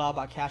like, talked a lot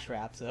about cash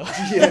wrap, so.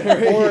 Yeah,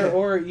 right.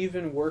 or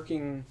even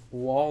working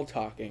while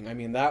talking. I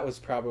mean, that was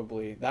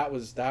probably that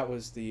was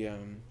the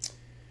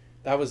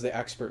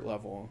expert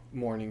level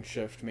morning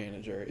shift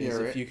manager, is Yeah,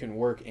 right. if you can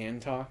work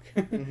and talk.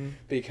 Mhm.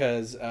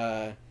 Because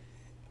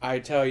I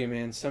tell you,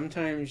 man,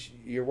 sometimes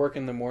you're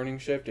working the morning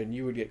shift and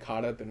you would get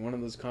caught up in one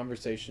of those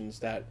conversations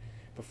that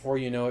before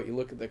you know it, you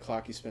look at the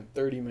clock, you spent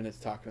 30 minutes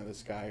talking to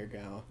this guy or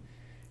gal,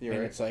 You're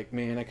and right. it's like,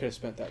 man, I could have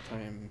spent that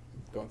time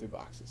going through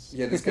boxes.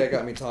 Yeah, this guy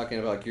got me talking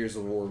about Gears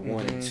of War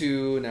 1 and Mhm.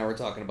 2. Now we're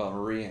talking about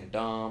Maria and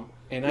Dom.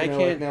 And You I know,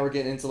 can't. like, now we're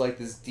getting into like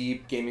this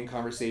deep gaming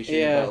conversation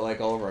Yeah. about like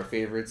all of our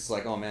favorites.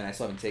 Like, oh man, I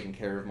still haven't taken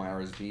care of my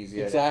RSBs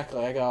yet.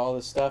 Exactly. I got all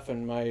this stuff,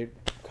 and my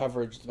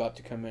coverage is about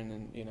to come in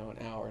an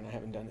hour, and I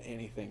haven't done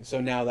anything. So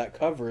now that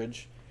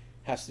coverage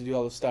has to do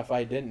all the stuff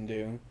I didn't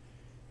do,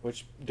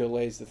 which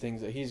delays the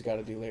things that he's got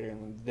to do later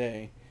in the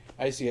day.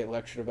 I used to get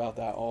lectured about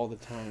that all the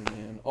time,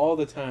 man, all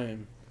the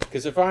time.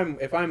 Because if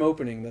I'm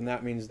opening, then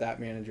that means that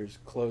manager's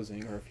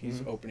closing, or if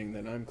he's Mhm. opening,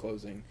 then I'm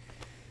closing.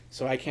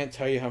 So I can't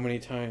tell you how many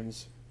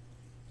times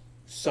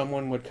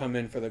someone would come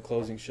in for the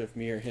closing shift,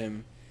 me or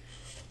him,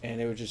 and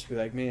it would just be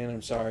like, man,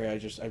 I'm sorry, I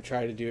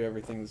tried to do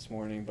everything this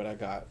morning, but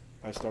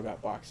I still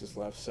got boxes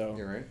left, so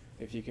You're right.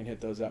 if you can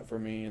hit those out for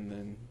me and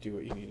then do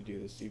what you need to do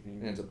this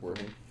evening. It ends up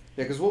working.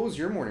 Yeah, because what was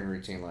your morning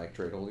routine like,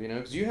 Dreidel? You know,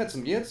 because you had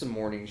some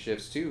morning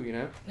shifts too. You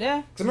know,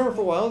 Yeah. because I remember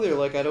for a while there,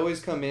 like I'd always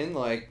come in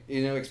like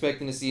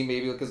expecting to see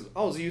maybe because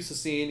I was used to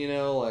seeing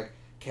like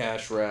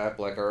Cash Wrap,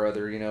 like our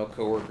other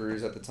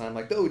coworkers at the time,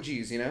 like the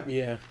OGs,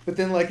 Yeah. But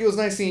then like it was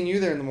nice seeing you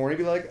there in the morning,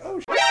 be like, oh,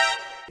 it's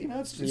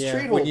Yeah.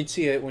 Dreidel. When you'd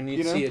see You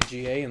know? see a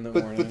GA in the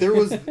morning. But there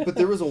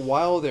was a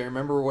while there.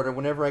 Remember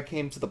whenever I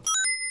came to the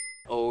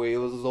it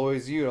was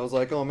always you. I was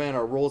like, oh man,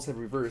 our roles have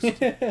reversed.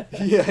 Yeah,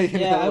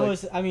 Yeah, I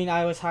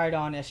like, was hired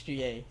on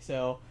SGA,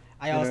 so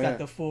I always got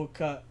the full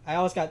cut. I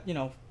always got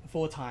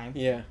full time.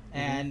 Yeah.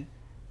 And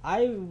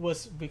I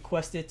was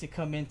requested to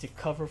come in to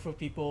cover for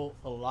people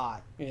a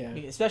lot. Yeah.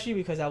 Especially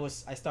because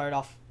I started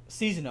off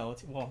seasonal.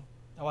 Well,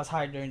 I was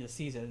hired during the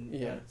season.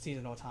 Yeah.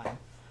 Seasonal time.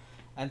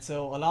 And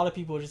so a lot of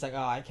people were just like,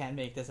 oh, I can't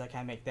make this, I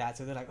can't make that.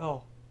 So they're like,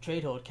 oh,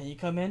 Dreidel, can you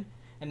come in?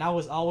 And I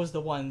was always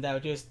the one that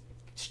would just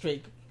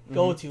straight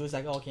go to. It's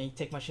like, oh, can you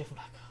take my shift? I'm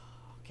like,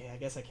 oh, okay, I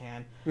guess I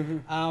can.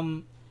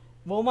 Mhm.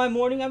 Well, my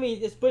morning, I mean,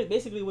 it's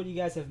basically what you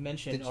guys have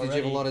mentioned did already.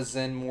 you have a lot of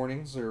Zen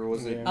mornings, or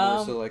was it Yeah.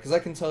 more so like? Because I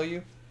can tell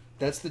you,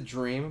 that's the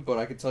dream. But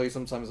I can tell you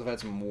sometimes I've had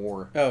some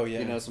more. Oh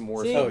yeah. Some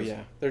more. See- Oh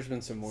yeah. There's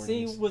been some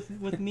mornings. See,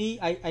 with me,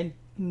 I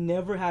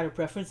never had a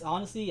preference.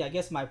 Honestly, I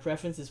guess my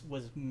preference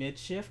was mid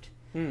shift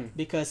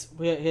because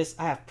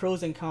I have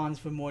pros and cons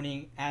for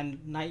morning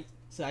and night.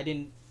 So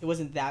it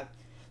wasn't that.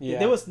 Yeah.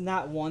 There was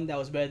not one that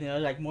was better than the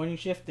other. Like morning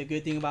shift, the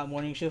good thing about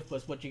morning shift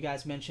was what you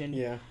guys mentioned.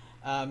 Yeah.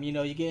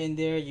 You get in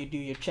there, you do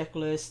your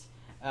checklist.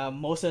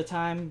 Most of the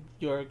time,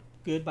 you're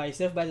good by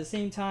yourself. But at the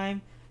same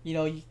time,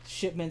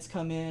 shipments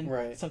come in.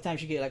 Right.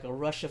 Sometimes you get like a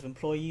rush of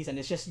employees, and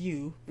it's just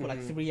you for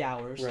like 3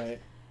 hours. Right.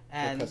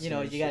 And you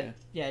customers,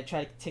 got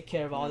try to take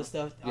care of all the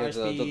stuff. Yeah,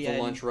 RSP the and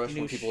lunch rush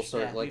when new people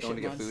start new going to get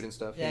shipments. food and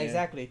stuff. Yeah,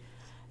 exactly.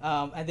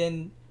 And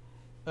then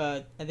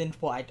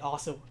what I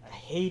also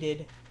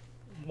hated,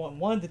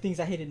 one of the things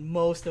I hated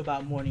most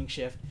about morning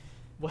shift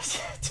was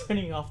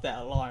turning off that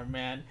alarm,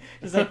 man.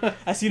 It's like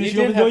as soon as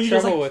you you did open the door, have you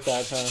just trouble like with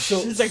that,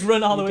 huh? just like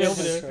run all the You way did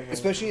over have there. trouble.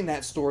 Especially in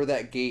that store,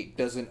 that gate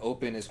doesn't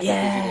open as quick as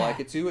Yeah. you'd like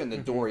it to, and the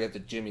door you have to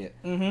jimmy it.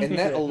 Mhm. And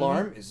that Yeah.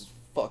 alarm is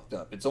fucked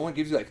up. It only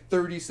gives you like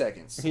 30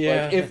 seconds.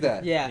 Yeah. Like, if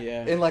that. Yeah.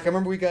 Yeah. And like I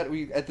remember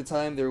we at the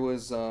time there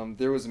was a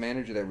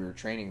manager that we were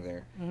training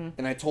there, Mhm.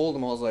 and I told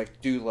him, I was like,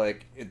 dude,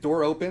 like if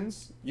door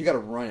opens, you gotta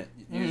run it.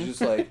 He was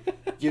just like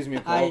gives me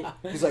a call.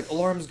 He's like,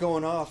 alarm's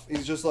going off.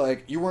 He's just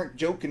like, you weren't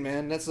joking,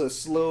 man. He's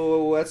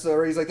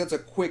like, that's a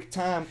quick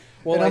time.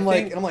 Well, and I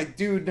think- I'm like,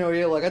 dude, no,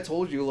 yeah, like I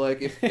told you,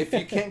 like if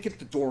you can't get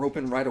the door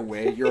open right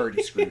away, you're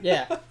already screwed.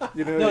 Yeah.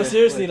 You know? No, Yeah.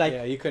 seriously, like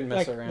yeah, you couldn't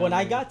mess like around. when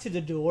I with got to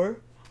the door,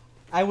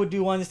 I would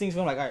do one of these things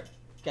where I'm like, all right,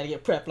 gotta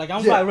get prepped. Like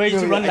I'm Yeah, about ready no,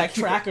 to yeah, run I like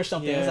keep track or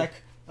something. Yeah. It's like,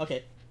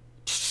 okay.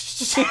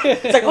 It's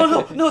like,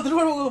 oh no, the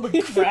door will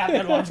open. Crap,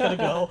 that alarm's gonna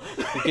go.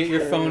 You get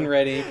your phone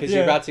ready because Yeah.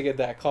 you're about to get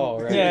that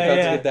call, right? Yeah, you're about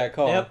yeah. to get that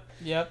call.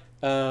 Yep.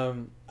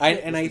 I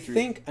the truth.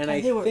 think And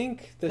they were- the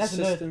that's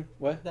another- system.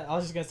 What? I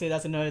was just gonna say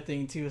that's another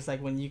thing too. It's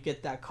like when you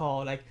get that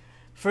call, like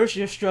first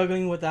you're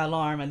struggling with that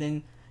alarm, and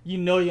then you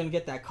know you're gonna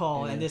get that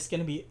call Yeah. and it's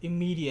gonna be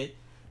immediate.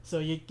 So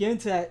you get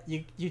into that,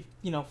 you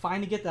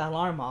finally get that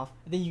alarm off,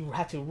 and then you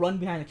have to run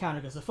behind the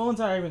counter because the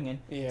phone's already ringing.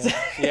 Yeah,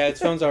 yeah,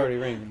 its phone's already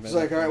ringing. It's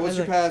like, all right, what's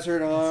your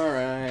password? All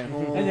right.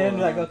 And then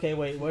like, okay,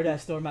 wait, where did I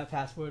store my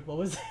password? What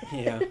was it?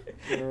 Yeah.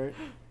 Right.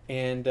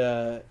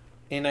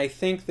 And I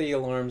think the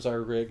alarms are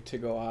rigged to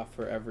go off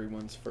for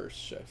everyone's first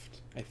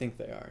shift. I think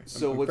they are.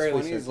 So I'm what's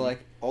fairly funny is certain. like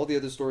all the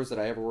other stores that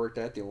I ever worked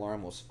at, the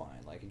alarm was fine.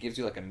 Like it gives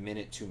you like a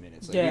minute, 2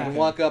 minutes. Like Yeah. you can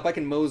walk up, I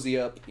can mosey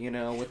up,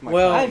 with my.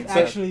 Well, I've coffee.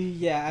 actually,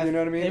 yeah. You know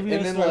what I mean? Every And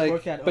other then, store I've like-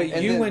 worked at, But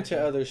And you then- went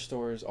to other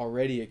stores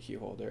already a key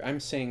holder.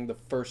 I'm saying the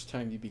first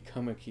time you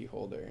become a key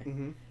holder,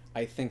 Mhm.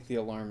 I think the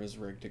alarm is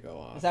rigged to go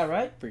off. is that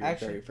right? for your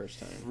Actually, very first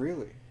time?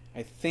 Really?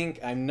 I think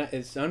I'm not.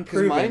 It's Because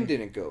unproven. mine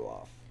didn't go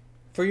off.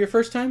 For your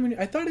first time,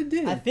 I thought it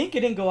did. I think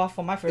it didn't go off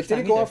on my first It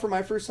didn't time go either. off for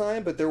my first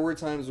time, but there were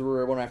times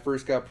where when I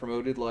first got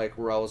promoted, like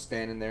where I was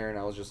standing there and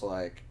I was just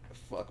like,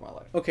 "Fuck my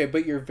life." Okay,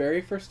 but your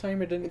very first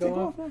time it didn't go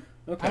off. no.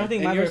 Okay, I don't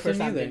think and my yours very first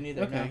time didn't didn't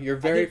either, Okay, no. your I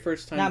very think-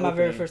 first time. Not my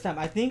very opening. first time.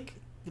 I think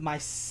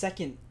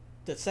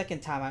the second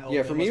time I opened.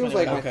 Yeah, for me it was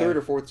when like my Okay. third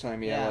or fourth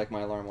time. Yeah, Yeah. like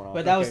my alarm went off.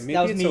 But that was- Okay, maybe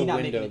that was it's me a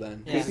not window making it.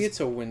 then. Yeah. Maybe it's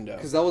a window.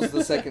 Because that was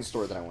the second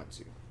store that I went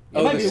to. It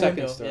Oh, might the be a second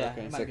window. store, Yeah,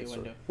 okay. it might be a Second store.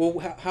 window. Well,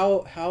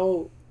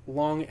 how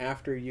long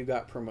after you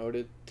got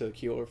promoted to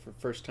key holder for the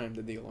first time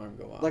did the alarm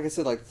go off? Like I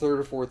said, like third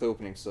or fourth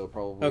opening, so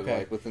probably Okay.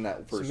 like within that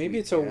so first. maybe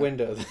week, it's a yeah.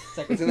 window. It's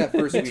like Within that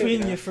first week, between you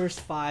know? your first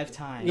 5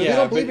 times. No, they yeah,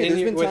 don't but believe me.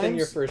 There's been within times-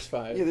 your first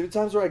 5. Yeah, there were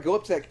times where I go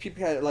up to that pin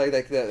pad, like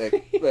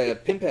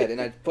that pin pad,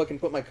 and I fucking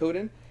put my code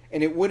in,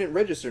 and it wouldn't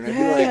register, and I'd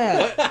Yeah.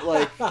 be like,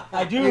 "What?" Like,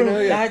 I do You know,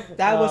 remember yeah.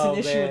 that was Oh, an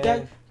issue with that.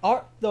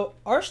 man.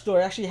 Our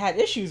store actually had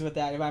issues with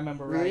that, if I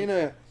remember right. you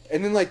know.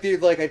 And then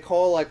I'd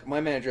call like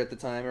my manager at the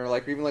time, or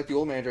like even like the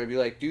old manager. I'd be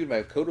like, "Dude,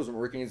 my code wasn't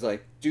working." He's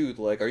like, "Dude,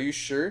 like, are you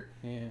sure?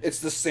 Yeah. It's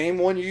the same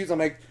one you use?" I'm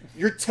like,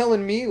 "You're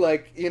telling me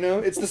like,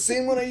 it's the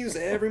same one I use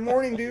every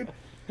morning, dude."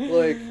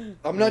 Like,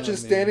 I'm not Oh,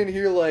 just man. standing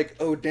here like,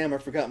 "Oh damn, I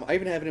forgot." I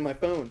even have it in my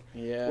phone.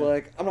 Yeah.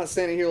 Like, I'm not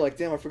standing here like,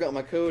 "Damn, I forgot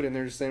my code," and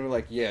they're just saying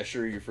like, "Yeah,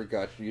 sure, you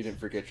forgot. You didn't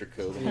forget your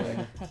code." I'm like,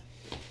 Yeah.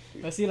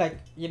 But see, like,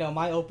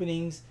 my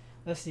openings,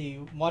 let's see,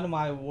 one of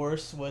my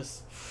worst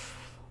was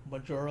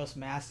Majora's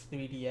Mask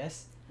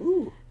 3DS.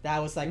 "Ooh, That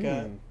was like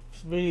a Mm.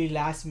 really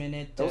last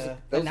minute That was a- that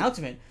was a-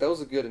 announcement. that was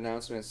a good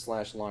announcement /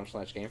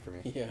 launch / game for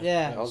me." Yeah.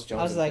 Yeah. I was I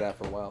jumping was into like- that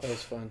for a while. That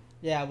was fun.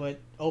 Yeah, but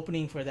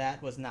opening for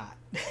that was not.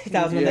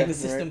 That was when Yeah, like the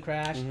system right.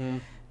 crashed. Mm-hmm.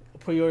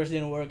 Pre-orders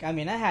didn't work. I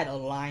mean, I had a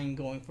line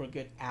going for a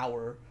good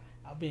hour.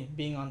 I've been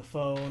being on the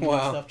phone and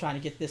Wow. stuff trying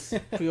to get this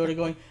pre-order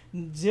going.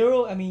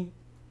 Zero. I mean,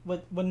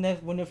 when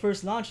they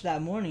first launched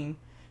that morning,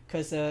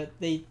 because I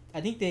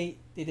think they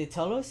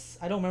tell us.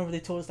 I don't remember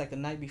if they told us like the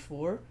night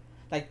before.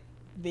 Like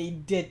they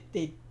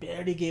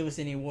barely gave us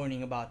any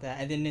warning about that.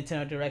 And then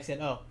Nintendo Direct said,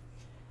 "Oh,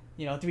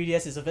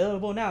 3DS is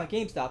available now at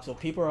GameStop." So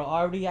people are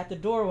already at the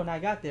door when I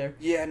got there.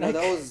 Yeah, no, Like-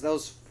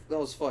 that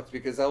was fucked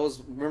because that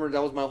was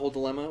my whole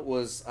dilemma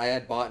was I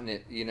had bought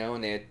it,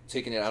 and they had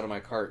taken it out of my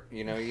cart,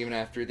 even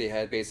after they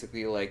had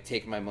basically like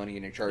taken my money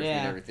and charged me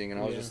and Yeah. everything, and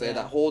I was Yeah. just there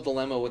Yeah. that whole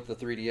dilemma with the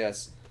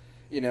 3DS,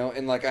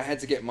 and like I had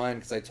to get mine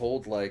because I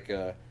told them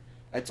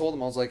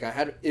I was like I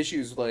had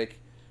issues like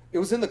it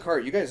was in the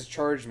cart, you guys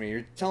charged me,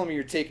 you're telling me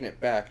you're taking it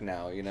back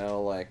now,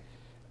 like.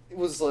 It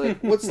was like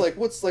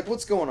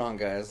what's going on,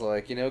 guys?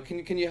 Like,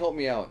 can you help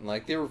me out? And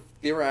like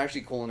they were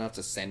actually cool enough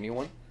to send me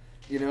one,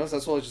 so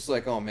that's why I was just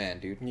like, oh man,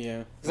 dude.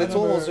 Yeah. Because I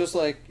told him I was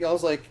remember- just I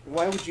was like,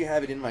 why would you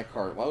have it in my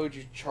cart? Why would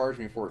you charge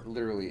me for it,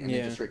 literally, and Yeah.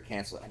 then just straight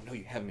cancel it? I know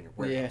you have them in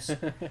your Yeah. warehouse.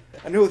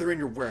 I know they're in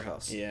your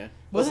warehouse. Yeah.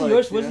 Wasn't like,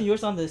 yours? you Wasn't know?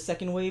 yours on the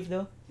second wave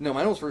though? No,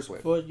 mine was first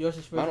wave. Yours was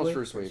first Mine was wave?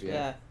 first wave, yeah.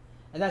 Yeah,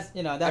 and that's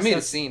that's I made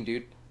a stuff- scene,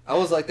 dude. I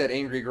was like that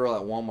angry girl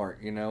at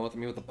Walmart, with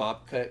me with the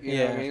bob cut. You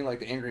know what I Yeah. mean? Like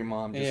the angry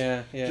mom. Just,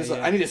 Yeah. Yeah. just yeah.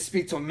 like I need to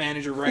speak to a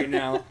manager right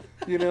now.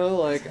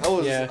 Like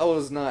Yeah. I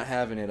was not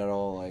having it at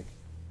all. Like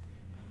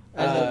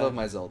I love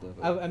my Zelda.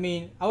 But. I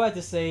mean, I would have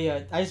to say,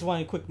 I just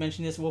want to quick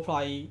mention this. We'll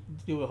probably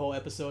do a whole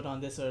episode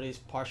on this, or at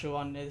least partial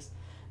on this,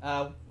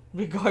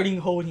 regarding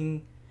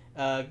holding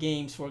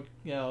games for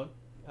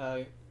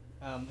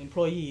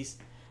employees.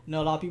 I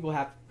know a lot of people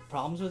have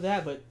problems with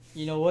that, but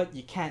you know what?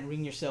 You can't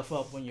ring yourself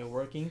up when you're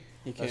working.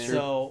 You That's can. true.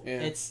 So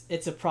Yeah.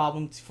 it's a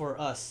problem for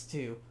us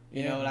too.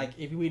 You know, Yeah. like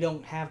if we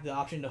don't have the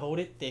option to hold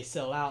it, they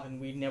sell out, and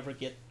we never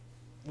get,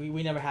 we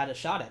never had a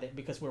shot at it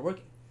because we're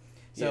working.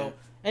 So,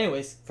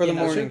 anyways, For the you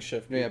know, morning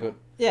shift. Yeah, people.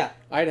 yeah,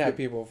 I'd have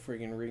people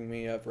freaking ring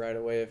me up right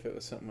away if it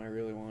was something I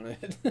really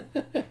wanted. You're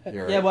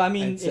yeah. right. Well, I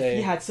mean, I'd if say-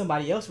 you had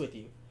somebody else with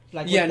you,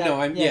 like yeah, with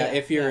that- no,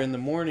 if you're in the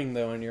morning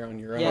though and you're on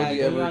your own. Yeah, Did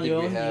you're we on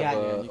your own, have yeah,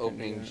 you can do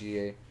opening that.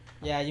 GA?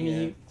 yeah, you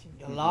mean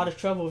a lot of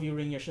trouble if you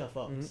ring yourself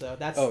up. Mhm. So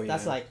that's Oh,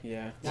 that's yeah. like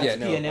Yeah. that's Yeah,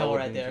 no, I P&L right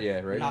wouldn't- there, yeah,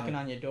 right. knocking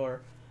on your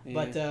door. Yeah.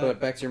 But But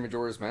back to your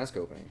Majora's Mask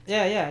opening.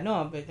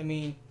 no, but I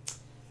mean,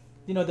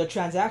 the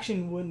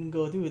transaction wouldn't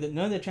go through.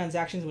 None of the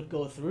transactions would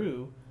go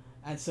through,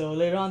 and so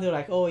later on they're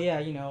like, oh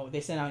yeah,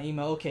 they sent out an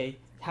email. Okay,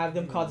 have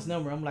them call this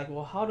number. I'm like,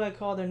 well, how do I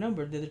call their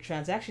number? The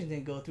transaction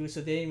didn't go through, so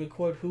they didn't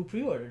record who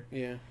pre-ordered.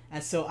 Yeah.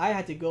 And so I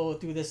had to go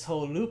through this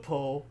whole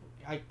loophole.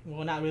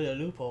 Well, not really a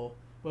loophole,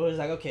 but it was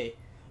like, okay,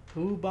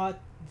 who bought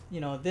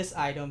this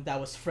item that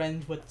was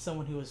friends with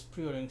someone who was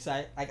pre-ordering.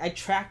 So I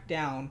tracked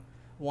down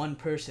one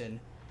person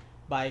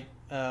by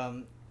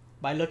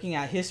looking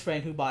at his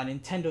friend who bought a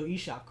Nintendo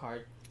eShop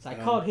card. So I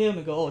called him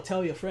and go, oh,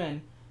 tell your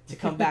friend to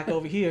come back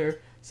over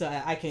here so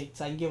I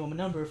can give him a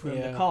number for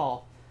him to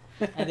call.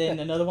 And then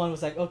another one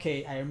was like,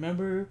 okay, I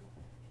remember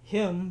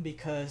him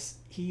because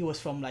he was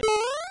from like,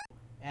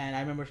 and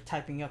I remember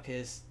typing up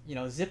his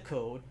zip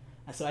code,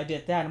 and so I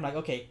did that. And I'm like,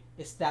 okay,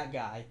 it's that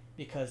guy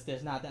because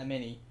there's not that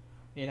many,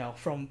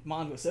 from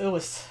Mongo. So it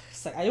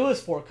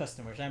was 4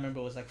 customers. I remember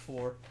it was like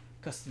 4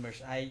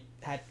 customers. I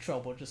had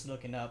trouble just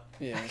looking up.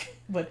 Yeah.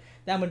 But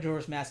that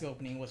Majora's Mask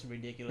opening was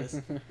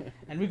ridiculous,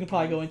 and we can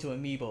probably go into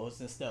amiibos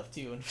and stuff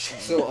too.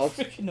 So I'll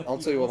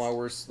tell you what my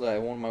worst one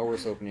of my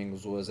worst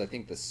openings was. I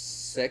think the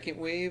second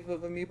wave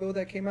of amiibo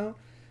that came out.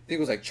 I think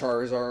it was like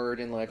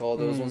Charizard and like all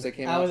those ones that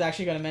came out. I was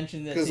actually gonna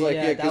mention this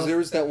because there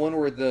was that one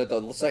where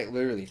the site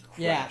literally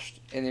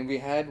crashed, and then we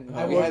had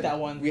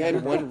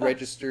one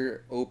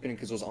register open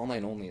because it was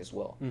online only as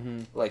well.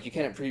 Like you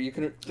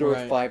couldn't throw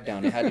a 5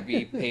 down; it had to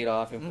be paid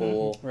off in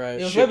full. Right,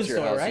 it was Shipped Weapon to your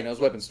Store, house, right? It was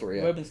Weapon Store,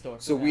 yeah. Weapon Store.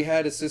 So we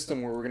had a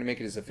system where we're gonna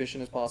make it as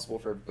efficient as possible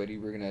for everybody.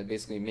 We're gonna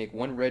basically make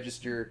one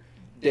register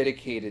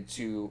dedicated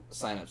to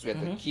signups. We had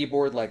the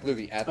keyboard like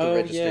literally at the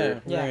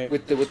register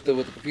with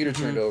the computer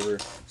turned over,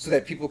 so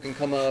that people can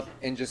come up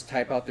and just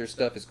type out their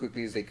stuff as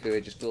quickly as they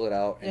could, just fill it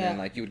out, and then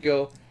like you would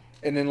go,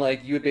 and then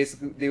like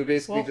they would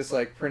basically just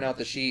like print out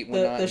the sheet.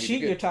 The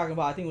sheet you're talking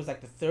about, I think, was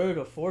like the 3rd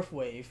or 4th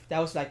wave. That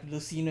was like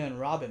Lucina and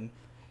Robin.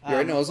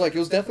 Yeah, no, it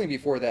was definitely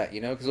before that,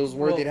 because it was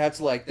where they'd have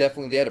to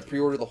they had to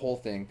pre-order the whole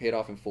thing, pay it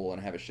off in full,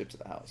 and have it shipped to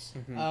the house.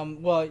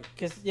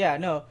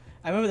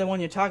 I remember the one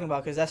you're talking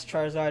about because that's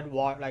Charizard,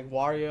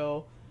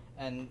 Wario,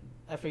 and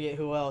I forget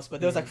who else, but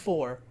there was like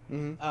 4.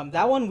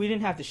 That one we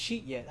didn't have the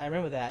sheet yet. I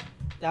remember that.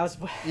 That was.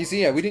 You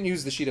see, we didn't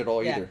use the sheet at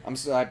all either.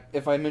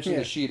 If I mentioned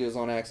the sheet, it was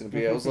on accident.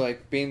 But I was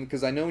like,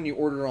 because I know when you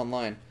order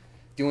online,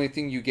 the only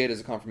thing you get is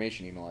a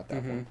confirmation email at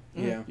that point.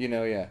 Yeah.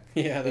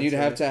 Yeah. And you'd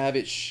have to have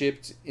it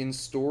shipped in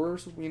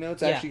stores,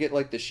 to actually get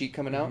like the sheet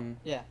coming out.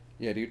 Yeah.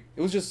 Yeah, dude.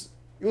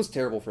 It was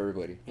terrible for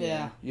everybody.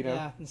 Yeah.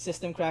 And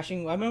system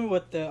crashing. I remember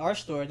with our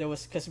store, there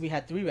was, because we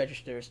had 3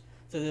 registers.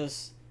 So there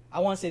was, I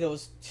want to say there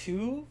was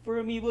 2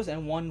 for amiibos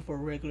and 1 for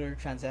regular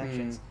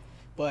transactions.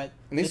 And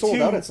they sold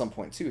out at some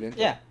point too, didn't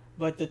they? Yeah.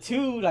 But the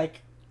 2,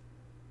 like,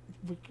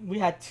 we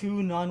had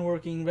 2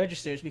 non-working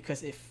registers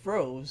because it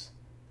froze.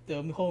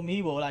 The whole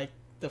amiibo, like,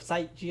 the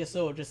site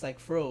GSO just like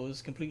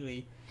froze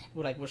completely.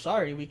 We're like, we're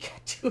sorry, we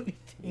can't do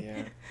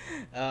anything.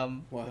 Yeah.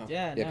 Wow.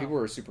 Yeah, people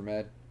were super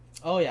mad.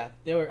 Oh yeah,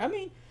 there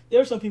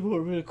were some people who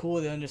were really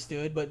cool. They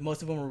understood, but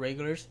most of them were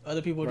regulars.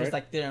 Other people were just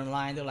like there in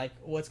line. They're like,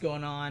 "What's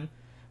going on?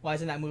 Why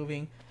isn't that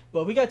moving?"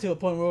 But we got to a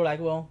point where we're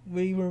like, "Well,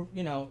 we were,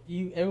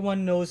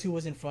 everyone knows who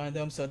was in front of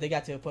them." So they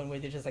got to a point where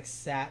they just like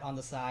sat on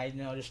the side,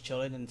 just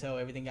chilling until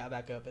everything got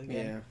back up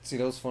again. Yeah. See,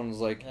 those ones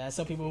like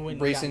some people went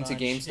race into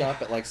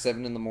GameStop at like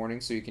 7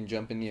 a.m. so you can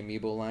jump in the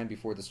amiibo line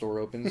before the store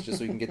opens, just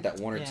so you can get that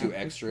 1 or 2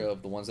 extra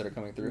of the ones that are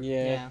coming through.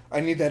 Yeah. I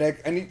need that.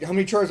 How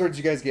many Charizards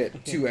you guys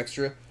get? 2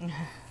 extra.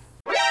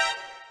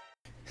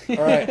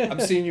 All right, I'm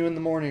seeing you in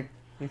the morning.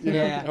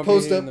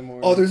 Post up.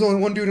 Oh, there's only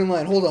 1 dude in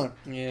line. Hold on.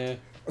 Yeah.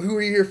 Who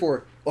are you here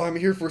for? Oh, I'm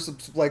here for some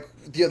like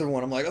the other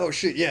one. I'm like, oh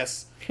shit,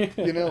 yes.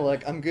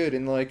 Like I'm good,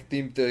 and like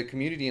the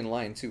community in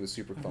line too was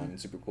super fun and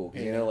super cool.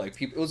 Like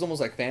people, it was almost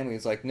like family.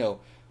 It's like, no,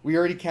 we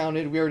already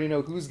counted. We already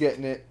know who's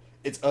getting it.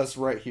 It's us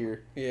right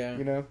here.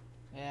 Yeah.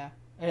 Yeah,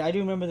 I do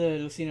remember the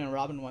Lucina and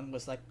Robin one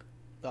was like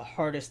the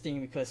hardest thing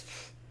because.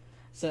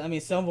 So I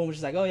mean, some of them were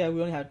just like, oh yeah,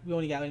 we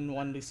only got in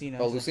 1 Lucina.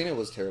 Oh, Lucina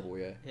was terrible,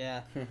 yeah.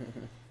 Yeah,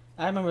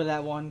 I remember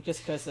that one just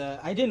because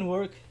I didn't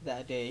work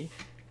that day,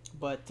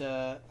 but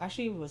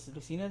actually was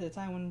Lucina at the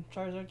time when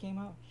Charizard came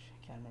out?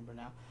 I can't remember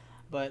now,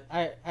 but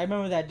I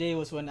remember that day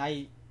was when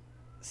I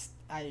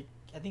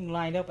think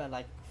lined up at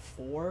like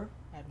 4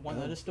 at one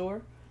other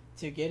store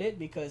to get it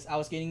because I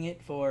was getting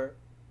it for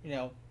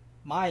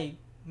my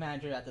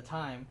manager at the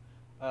time,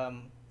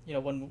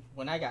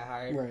 when I got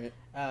hired,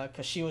 right?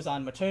 Because she was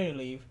on maternity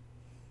leave.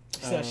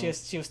 So she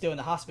was still in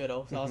the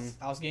hospital, so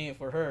I was getting it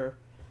for her.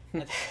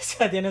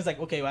 So then it was like,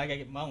 okay, well I gotta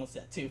get my own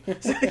set too.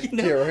 So,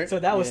 so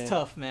that was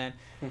tough, man.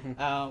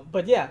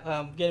 But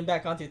getting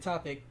back onto the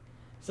topic.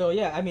 So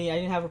yeah, I mean I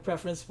didn't have a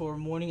preference for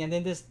morning, and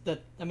then there's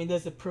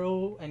the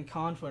pro and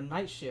con for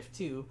night shift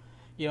too.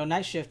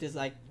 Night shift is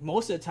like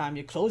most of the time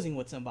you're closing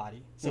with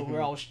somebody, so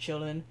we're always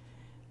chilling.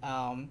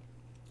 I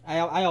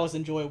always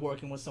enjoy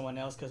working with someone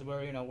else because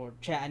we're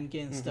chatting,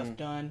 getting stuff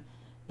done.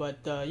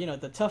 But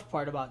the tough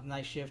part about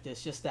night shift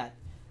is just that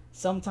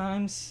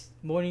sometimes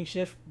morning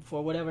shift,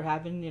 for whatever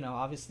happened,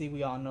 obviously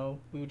we all know,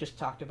 we just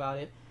talked about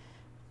it.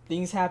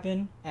 Things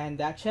happen, and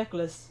that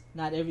checklist,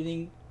 not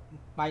everything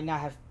might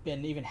not have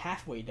been even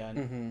halfway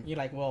done. You're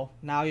like, well,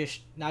 now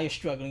you're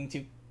struggling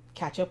to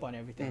catch up on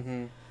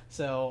everything.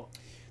 So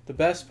the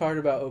best part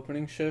about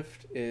opening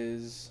shift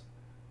is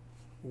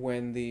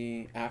when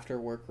the after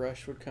work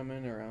rush would come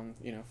in around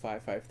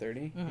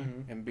 5:30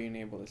 and being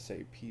able to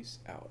say peace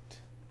out.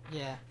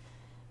 Yeah.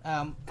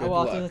 I Good will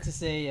also luck. like to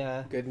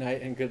say, Good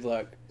night and good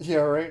luck, Yeah,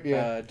 right.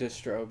 Yeah,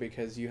 distro,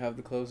 because you have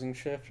the closing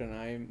shift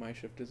and my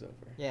shift is over.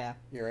 yeah.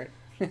 you're right.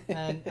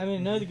 And I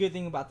mean, another good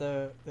thing about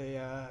the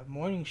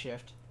morning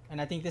shift, and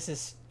I think this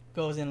is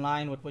goes in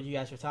line with what you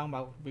guys were talking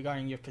about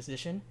regarding your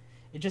position.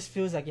 It just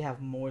feels like you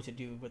have more to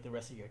do with the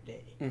rest of your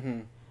day. Mm-hmm.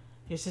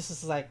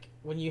 It's like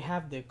when you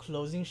have the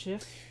closing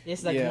shift,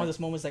 it's like Yeah. one of those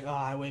moments like, oh,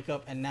 I wake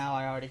up and now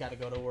I already got to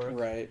go to work.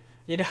 Right.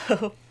 You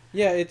know?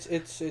 Yeah, it's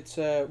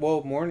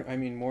well,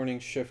 morning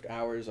shift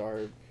hours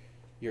are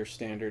your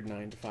standard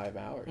 9 to 5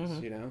 hours.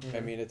 Mhm. You know, I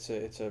Mhm. mean it's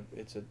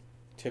a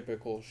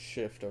typical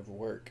shift of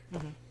work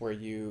Mhm. where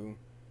you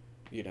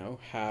know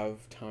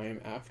have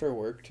time after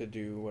work to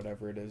do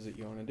whatever it is that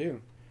you want to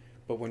do.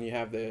 But when you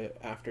have the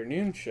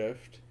afternoon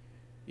shift,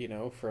 you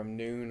know, from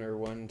noon or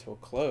 1 till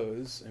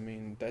close, I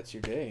mean that's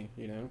your day.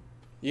 You know,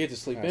 you get to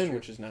sleep That's in, true.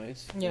 which is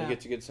nice. Yeah. You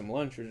get to get some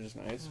lunch, which is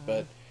nice. Mhm.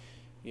 But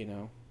you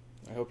know,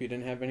 I hope you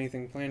didn't have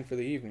anything planned for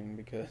the evening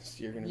because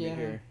you're gonna Yeah.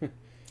 be here.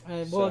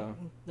 Well,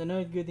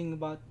 another good thing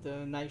about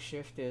the night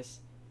shift is,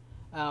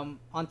 on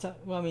top.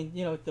 Well, I mean,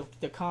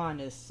 the con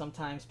is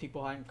sometimes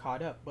people aren't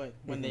caught up, but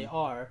when they Mhm.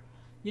 are,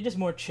 you're just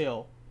more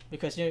chill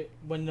because in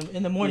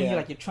the morning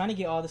Yeah. you're trying to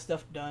get all the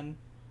stuff done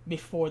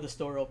before the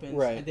store opens,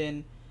 Right. and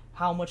then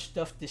how much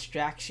stuff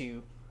distracts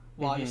you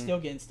while you're Mhm. still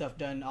getting stuff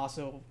done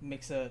also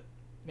makes it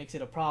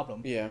a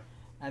problem. Yeah.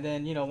 And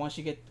then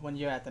when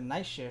you're at the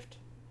night shift,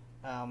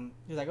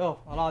 you're like, oh,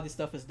 a lot of this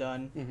stuff is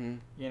done.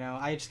 Mm-hmm.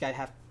 I just gotta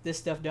have this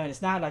stuff done.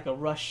 It's not like a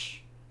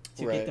rush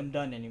to Right. get them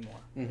done anymore.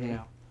 Mhm.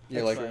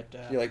 Yeah, That's like right,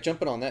 yeah, like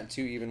jumping on that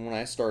too. Even when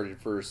I started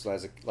first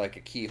as a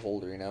key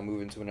holder,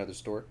 moving to another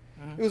store,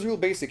 Mhm. it was real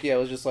basic. Yeah, it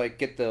was just like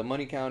get the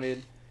money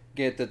counted,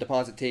 get the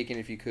deposit taken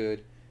if you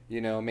could,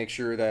 make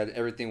sure that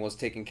everything was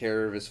taken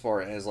care of as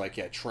far as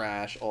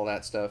trash, all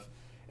that stuff,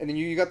 and then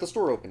you got the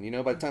store open.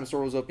 By the time the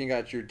store was open, you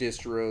got your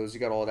distros, you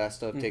got all that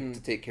stuff Mhm.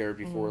 to take care of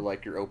before Mhm.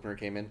 like your opener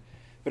came in.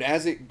 But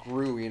as it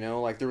grew,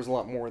 like there was a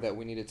lot more that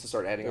we needed to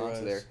start adding There on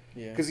to was, there.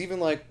 yeah. Because even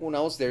like when I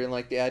was there, and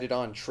like they added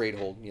on trade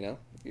hold, yeah,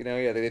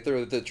 they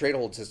threw the trade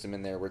hold system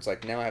in there where it's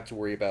like now I have to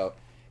worry about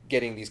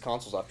getting these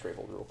consoles off trade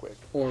hold real quick.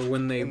 Or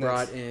when they And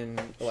brought that's- in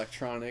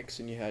electronics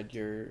and you had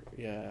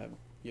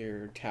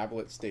your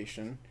tablet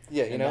station.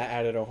 Yeah, And that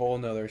added a whole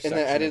nother and section.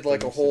 that added of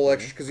like a things whole to do.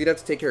 extra because you'd have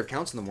to take care of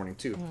counts in the morning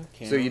too.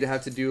 Mhm. So you'd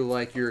have to do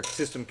like your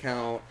system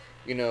count,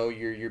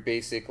 your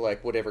basic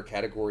like whatever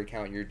category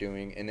count you're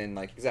doing, and then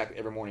like exactly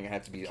every morning it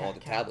had to be all the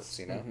Counts.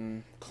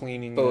 tablets,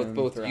 Cleaning both them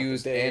both throughout the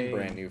used day. and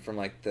brand new from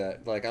like the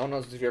like I don't know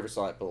if you ever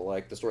saw it, but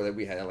like the store that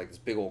we had like this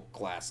big old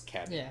glass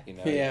cabinet,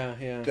 Yeah.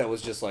 Yeah. that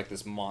was just like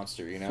this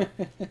monster, and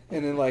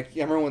then like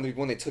I remember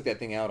when they took that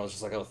thing out, I was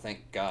just like, oh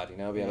thank God, but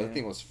yeah, Yeah. that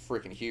thing was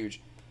freaking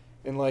huge.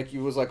 And like it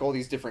was like all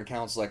these different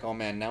counts, like oh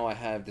man, now I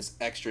have this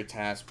extra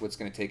task what's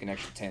going to take an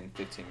extra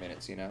 10-15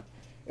 minutes,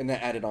 and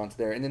that added on to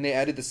there. And then they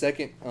added the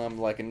second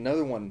like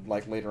another one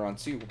like later on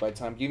too, by the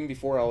time even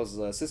before I was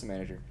a system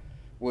manager,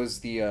 was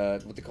the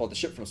what they called the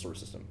ship from store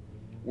system,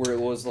 where it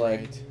was like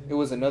Right. it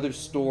was another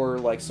store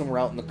like somewhere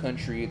out in the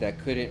country that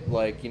couldn't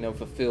like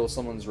fulfill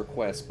someone's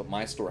request, but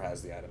my store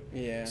has the item.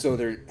 Yeah. So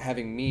they're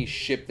having me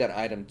ship that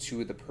item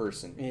to the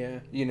person. Yeah.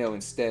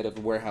 Instead of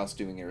the warehouse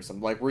doing it or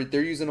something. Like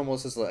they're using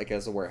almost as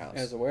a warehouse.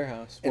 As a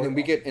warehouse. And then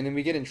we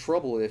get in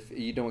trouble if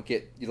you don't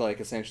get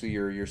like essentially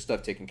your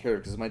stuff taken care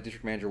of, because my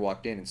district manager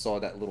walked in and saw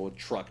that little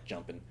truck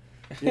jumping.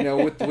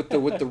 With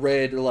the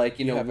red like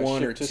You have a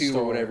one or ship to two or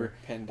store whatever.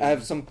 pending. I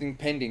have something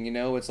pending.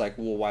 It's like,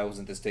 well, why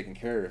wasn't this taken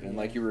care of? And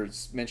like you were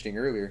mentioning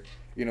earlier,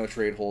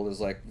 trade hold is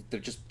like they're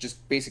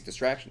just basic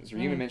distractions. Or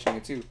even mentioning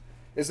it too.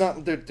 It's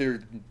not that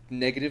they're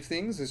negative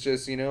things. It's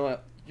just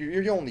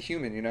you're only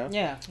human.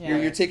 Yeah.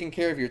 You're taking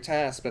care of your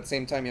task, but at the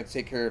same time you have to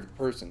take care of the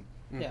person.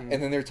 Yeah. Mhm.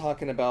 And then they're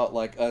talking about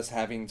like us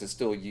having to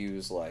still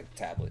use like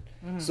tablet,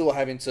 Mhm. still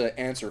having to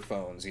answer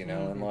phones, and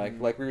Mhm.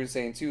 like we were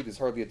saying too, there's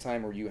hardly a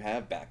time where you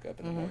have backup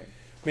in the Mhm. morning.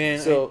 Man,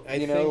 So I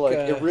think,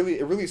 it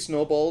really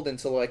snowballed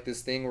into like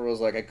this thing where it was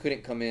like I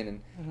couldn't come in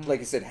and Mhm. like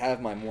I said have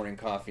my morning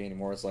coffee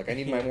anymore. It's like I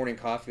need my Yeah. morning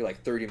coffee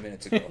like 30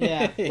 minutes ago.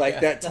 Yeah. Like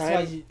that That's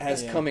why time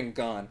has yeah. come and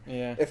gone.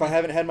 Yeah. If I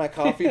haven't had my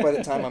coffee by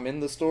the time I'm in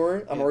the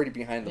store, I'm Yeah. already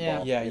behind the Yeah.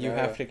 ball. Yeah, you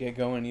have to get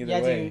going either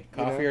Yeah, way. dude.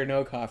 Coffee or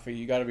no coffee,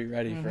 you got to be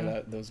ready for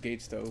Mhm. those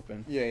gates to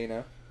open. Yeah,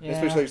 Yeah.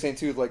 Especially like you're saying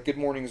too, like good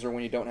mornings are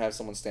when you don't have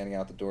someone standing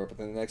out the door, but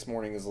then the next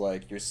morning is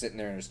like you're sitting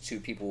there and there's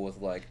two people with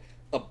like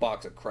a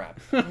box of crap.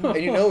 And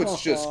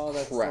it's just Oh,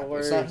 that's the crap.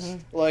 It's not worst.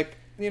 like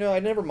I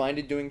never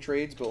minded doing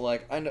trades, but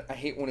like I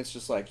hate when it's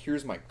just like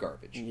here's my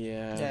garbage.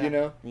 Yeah.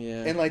 Yeah.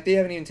 Yeah. And like they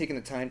haven't even taken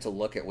the time to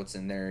look at what's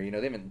in there. They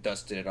haven't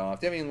dusted it off.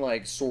 They haven't even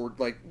like you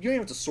don't even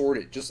have to sort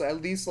it. Just at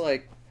least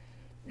like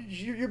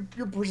you're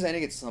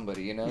presenting it to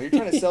somebody. You're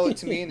trying to sell it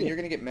to me, and then you're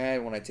gonna get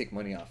mad when I take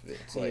money off of it.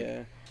 It's like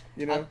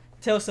yeah. I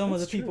tell some of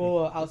the That's true.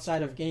 people That's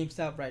outside of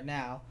GameStop right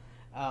now.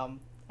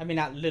 I mean,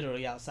 not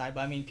literally outside,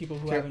 but I mean people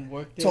who To- haven't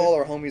worked to there. all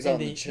our homies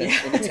out And in the,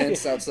 they- in the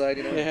tents outside.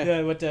 Yeah.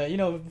 Yeah,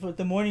 but with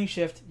the morning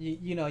shift,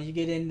 you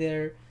get in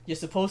there. You're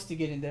supposed to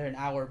get in there an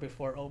hour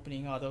before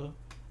opening, although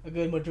a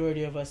good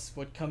majority of us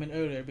would come in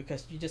earlier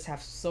because you just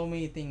have so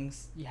many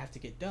things you have to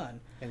get done.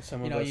 And some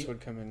You of know, us you-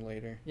 would come in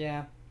later.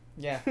 Yeah,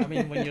 yeah. I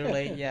mean, when you're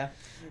late, yeah.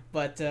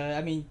 But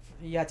I mean,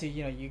 you have to,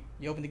 you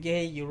open the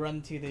gate, you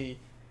run to the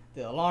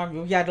alarm.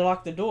 You got to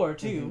lock the door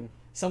too. Mhm.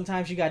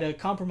 Sometimes you got to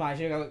compromise.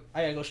 I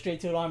gotta go straight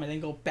to the alarm and then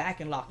go back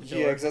and lock the door.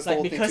 Yeah, because that's the Like,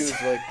 whole thing too.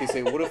 Is like they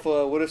say,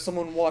 what if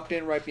someone walked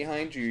in right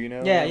behind you, you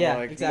know? Yeah, and, yeah,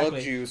 like, exactly.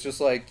 mugged you. It's just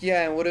like,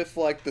 yeah, and what if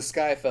like the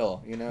sky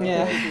fell, you know?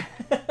 Yeah.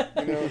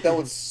 Like, you know, that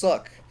would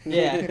suck.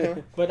 Yeah. You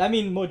know? But I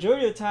mean,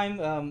 majority of the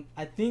time,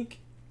 I think,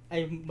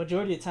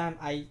 majority of the time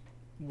I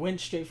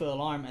went straight for the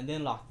alarm and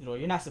then locked the door.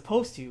 You're not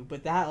supposed to,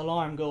 but that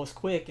alarm goes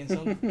quick, and so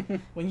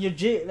when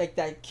you're like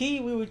that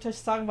key, we were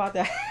just talking about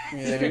that.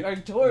 Yeah. Our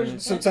doors.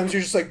 Mm. Sometimes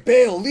you're just like,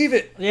 bail, leave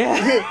it.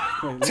 Yeah.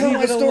 Tell Leave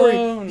my it story.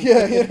 alone.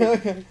 Yeah, you know,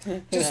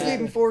 just Yeah.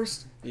 leave him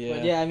forced. Yeah.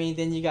 But yeah, I mean,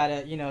 then you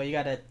gotta, you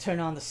gotta turn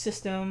on the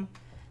system.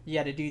 You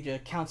gotta do the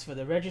accounts for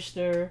the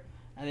register,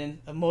 and then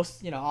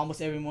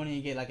almost every morning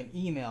you get like an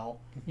email.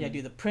 You gotta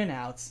do the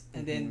printouts,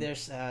 and then Mhm.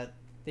 there's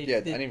Yeah,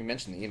 I didn't even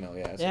mention the email.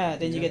 Yeah. yeah,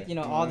 then you Yeah. get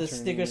all the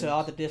Monitoring stickers of emails.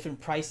 all the different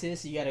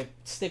prices. You gotta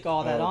stick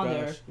all that Oh, on gosh.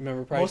 there.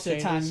 Remember price Most of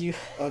the time, changes? you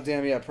Oh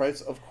damn! Yeah,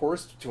 price. Of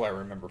course, do I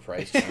remember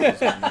price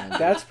changes? Oh, man.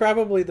 That's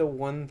probably the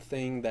one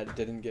thing that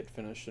didn't get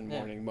finished in Yeah.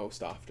 morning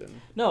most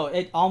often. no,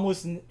 it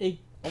almost it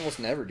almost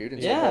never, dude.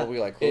 Until Yeah. probably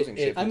like closing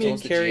It- shift. I It's mean,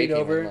 once the carried GA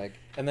came over. in, like,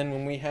 And then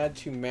when we had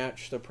to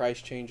match the price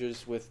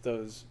changes with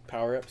those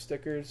power up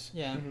stickers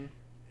yeah.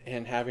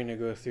 and having to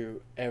go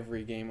through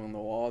every game on the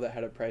wall that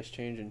had a price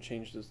change and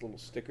change those little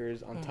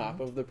stickers on top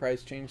of the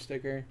price change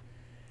sticker.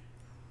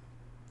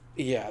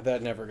 Yeah,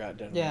 that never got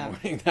done Yeah. in the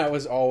morning. That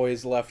was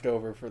always left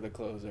over for the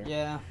closer.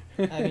 Yeah.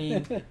 I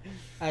mean,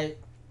 I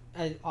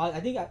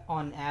think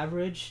on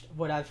average,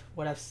 what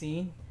I've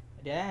seen,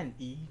 did I add an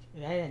E?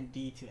 Did I add an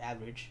D to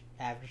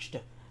averaged?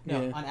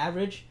 No, Yeah. on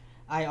average,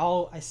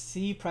 I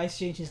see price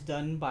changes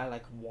done by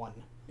like 1.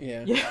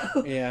 Yeah.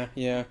 Yeah.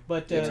 Yeah.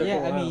 But It took a I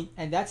while. mean,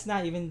 and that's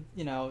not even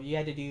you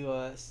had to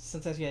do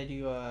sometimes you had to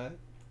do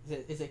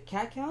is it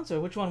cat counts or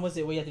which one was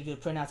it where you had to do the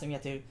printouts and you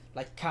had to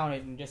like count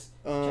it and just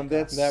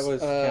that's That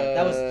was-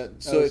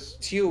 so was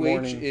TOH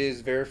morning. is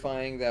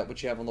verifying that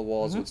what you have on the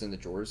wall is Mhm. what's in the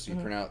drawers. So you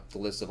Mhm. print out the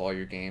list of all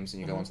your games and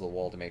you go Mhm. onto the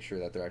wall to make sure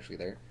that they're actually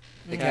there.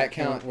 The Mhm. cat Cat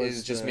count count was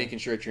is just the- making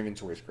sure that your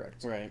inventory is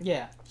correct. Right.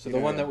 yeah. So You the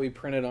know, one yeah. that we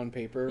printed on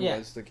paper Yeah.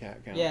 was the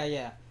cat count.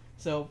 Yeah.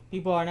 So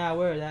people are not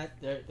aware of that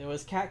there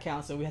was cat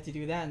count, so we had to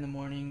do that in the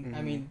morning. I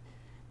Mhm. mean,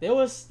 there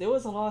was a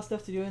lot of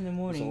stuff to do in the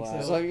morning.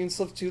 lot. So I mean,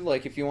 stuff too.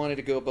 Like if you wanted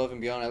to go above and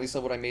beyond, at least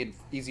what I made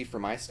easy for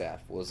my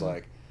staff was Mhm.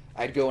 like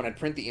I'd go and I'd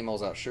print the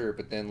emails out, sure,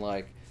 but then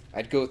like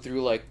I'd go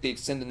through like they'd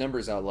send the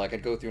numbers out. Like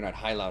I'd go through and I'd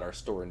highlight our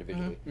store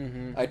individually.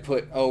 Mm-hmm. I'd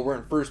put, oh, we're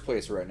in first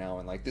place right now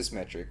in like this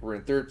metric. We're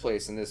in third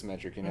place in this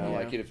metric. You know, Yeah.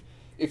 like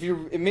if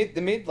you it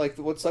made like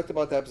what sucked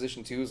about that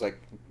position too is like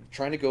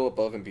trying to go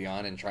above and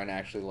beyond and trying to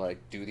actually like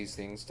do these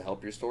things to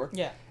help your store.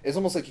 Yeah. It's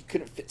almost like you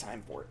couldn't fit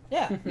time for it.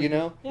 Yeah. You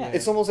know, Yeah.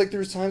 it's almost like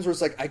there's times where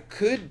it's like I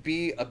could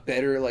be a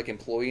better like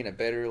employee and a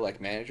better like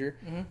manager,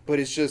 Mhm. but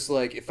it's just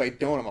like if I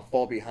don't, I'm gonna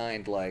fall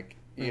behind. Like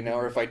you know,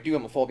 Mhm. or if I do,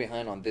 I'm gonna fall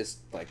behind on this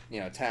like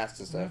tasks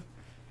and stuff.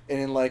 And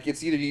then like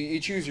it's either you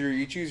choose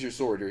your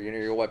sword or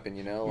your weapon.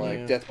 You know, like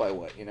Yeah. death by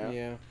what. You know.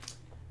 Yeah.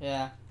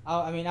 Yeah.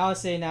 I mean, I would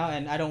say now,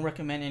 and I don't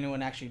recommend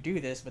anyone actually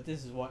do this, but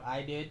this is what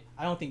I did.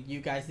 I don't think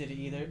you guys did it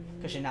either,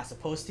 because you're not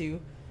supposed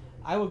to.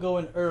 I would go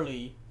in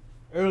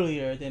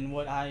earlier than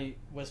what I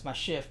was my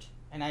shift,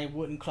 and I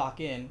wouldn't clock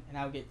in, and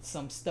I would get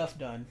some stuff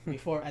done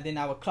before, and then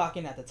I would clock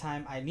in at the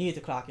time I needed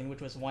to clock in,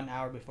 which was 1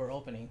 hour before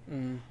opening.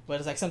 Mm. But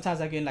it's like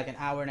sometimes I get in like an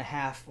hour and a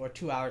half or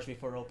 2 hours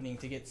before opening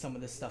to get some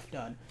of this stuff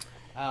done.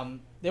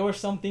 There were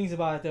some things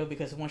about it though,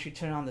 because once you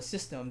turn on the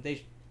system,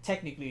 they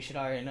technically should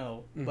already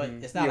know, but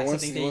Mhm. it's not like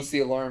once, something once they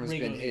the alarm has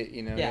been regularly- hit,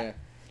 you know. yeah. Yeah.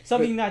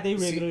 something that they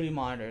see- regularly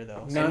monitor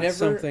though. So- Not never-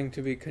 something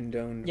to be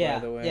condoned, yeah, by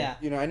the way. yeah,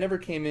 You know, I never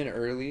came in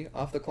early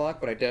off the clock,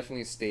 but I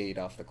definitely stayed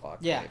off the clock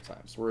Yeah. plenty of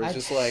times. Where it's I-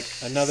 just like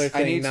Another I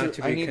thing need not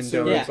to- to I be need to-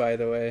 condoned, Yeah. by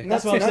the way.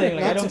 That's what I'm saying,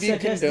 like, I not don't to be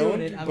suggest doing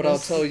condoned, it, I'm but I'll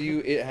just- tell you,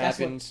 it That's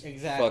what- happens.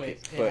 exactly, Fuck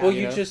it. yeah. But, Well,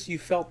 you you know? just you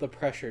felt the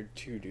pressure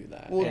to do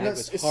that. Well, and it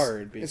that's- was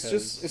hard because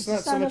it's not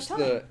It's so not much enough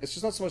the time. it's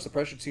just not so much the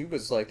pressure too, but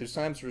it's like there's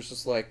times where it's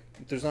just like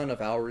there's not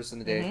enough hours in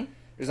the day. Mhm.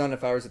 There's not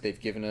enough hours that they've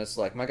given us.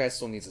 Like my guy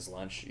still needs his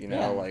lunch, you know.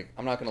 Yeah. Like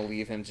I'm not gonna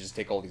leave him to just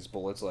take all these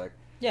bullets. Like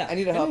yeah, I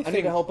need to help. I need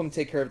Anything- to help him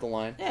take care of the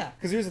line. yeah,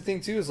 Because here's the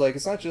thing too: is like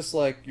it's not just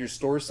like your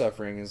store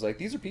suffering. Is like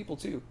these are people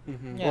too.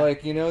 Mhm. Yeah.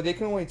 Like you know they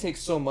can only take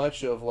so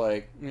much of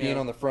like being Yeah.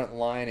 on the front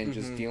line and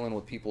just Mhm. dealing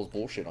with people's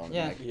bullshit on them.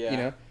 Yeah. Like, Yeah. You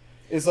know,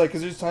 it's like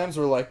because there's times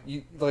where like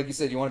you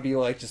said you want to be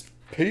like just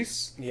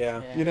peace.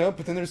 Yeah. Yeah. You know,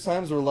 but then there's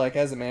times where like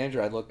as a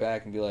manager I'd look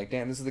back and be like,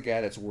 damn, this is the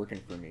guy that's working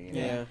for me. You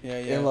know? Yeah.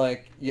 Yeah. And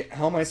like,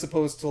 how am I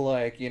supposed to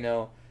like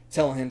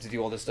tell him to do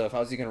all this stuff?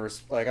 How's he gonna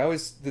like? I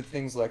always did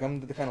things like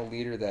I'm the kind of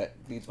leader that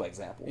leads by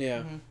example. Yeah.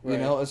 Mhm. You Right.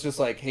 know, it's just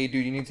like, hey,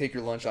 dude, you need to take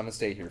your lunch. I'm gonna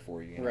stay here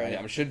for you. You know? Right.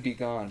 I should be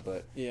gone,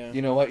 but Yeah.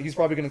 you know what? He's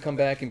probably gonna come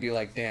back and be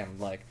like, damn,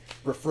 like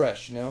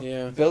refreshed. You know,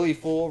 Yeah. belly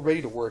full,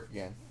 ready to work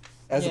again.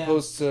 As Yeah.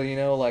 opposed to, you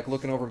know, like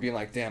looking over and being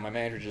like, damn, my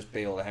manager just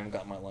bailed. I haven't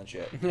gotten my lunch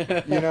yet.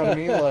 You know what I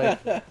mean?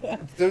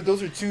 Like,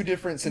 those are two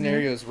different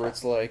scenarios where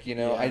it's like, you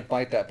know, Yeah. I'd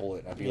bite that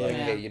bullet. I'd be like,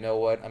 Yeah. hey, you know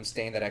what? I'm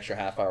staying that extra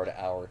half hour to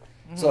hour.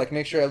 Mhm. So, like,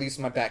 make sure at least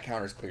my back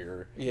counter's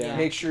clear. Yeah.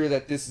 Make sure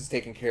that this is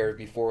taken care of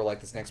before, like,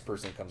 this next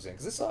person comes in.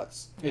 Because it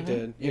sucks. It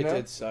did. You It know?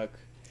 did suck.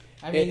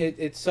 I mean,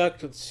 It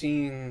sucked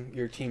seeing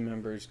your team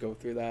members go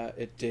through that.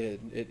 It did.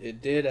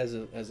 It did as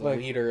a Like,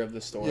 leader of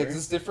the store. Yeah, because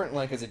it's different,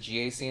 like, as a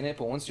GA seeing it.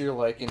 But once you're,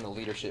 like, in the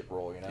leadership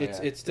role, you know?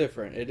 It's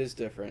different. It is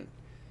different.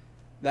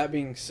 That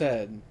being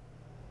said,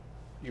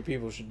 your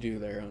people should do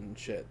their own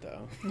shit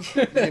though.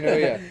 You know,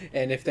 yeah.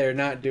 And if they're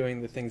not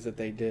doing the things that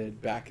they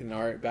did back in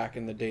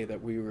the day that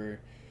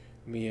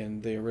me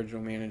and the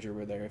original manager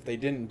were there, if they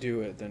didn't do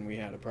it, then we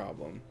had a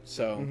problem.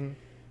 So. Mm-hmm.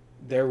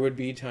 There would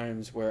be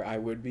times where I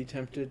would be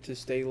tempted to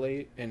stay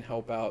late and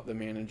help out the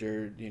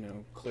manager, you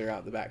know, clear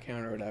out the back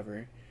counter or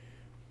whatever.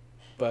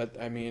 But,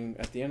 I mean,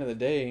 at the end of the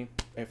day,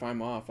 if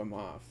I'm off, I'm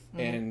off. Mhm.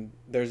 And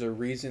there's a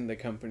reason the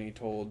company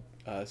told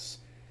us,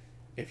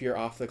 if you're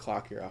off the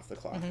clock, you're off the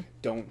clock. Mhm.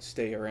 Don't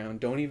stay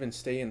around. Don't even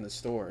stay in the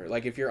store.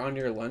 Like, if you're on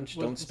your lunch,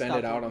 Well, don't spend stop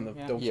it out on the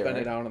working, yeah. don't Yeah, spend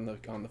right. it out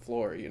on the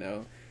floor, you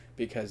know,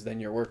 because then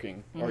you're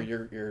working or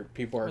Mhm. your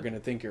people are going to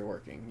think you're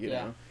working, you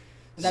Yeah. know.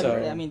 that,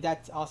 So- I mean,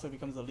 that also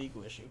becomes a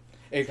legal issue.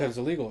 It becomes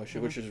a legal issue,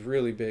 which is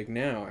really big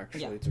now.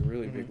 Actually, Yeah. it's a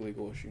really Mhm. big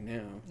legal issue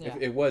now. Yeah.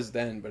 It was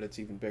then, but it's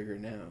even bigger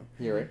now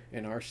You're right.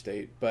 in our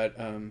state. But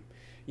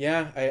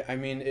yeah, I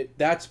mean,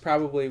 that's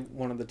probably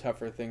one of the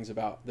tougher things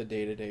about the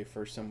day to day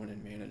for someone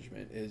in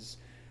management is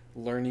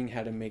learning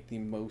how to make the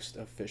most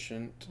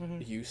efficient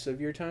Mhm. use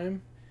of your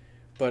time,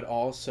 but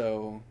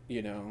also,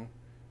 you know,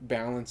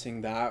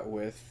 balancing that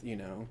with, you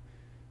know,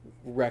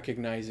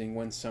 recognizing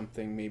when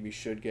something maybe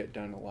should get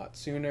done a lot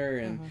sooner.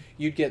 And Mhm.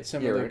 you'd get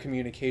some Yeah, of the right.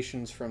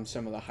 communications from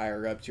some of the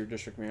higher ups, your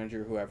district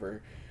manager,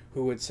 whoever,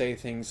 who would say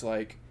things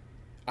like,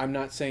 I'm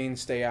not saying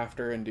stay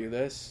after and do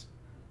this,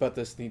 but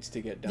this needs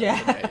to get done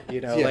Yeah. today.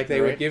 You know, Yeah, like they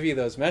right. would give you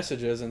those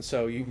messages, and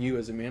so you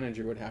as a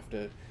manager would have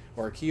to,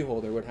 or a key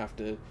holder would have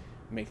to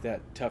make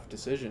that tough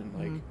decision.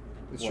 Like, Mhm.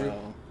 It's true.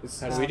 well, It's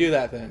how do we do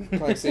that then?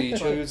 like say you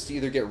chose to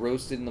either get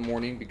roasted in the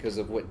morning because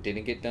of what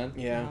didn't get done,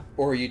 Yeah,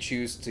 or you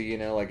choose to, you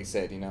know, like I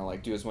said, you know,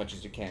 like do as much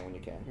as you can when you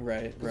can.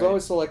 right, Because I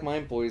always feel like my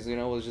employees, you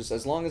know, was just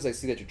as long as I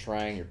see that you're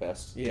trying your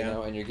best, you Yeah.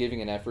 know, and you're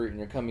giving an effort and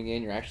you're coming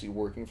in, you're actually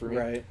working for me.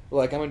 right.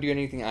 Like I'm gonna do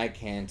anything I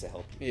can to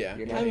help you. Yeah,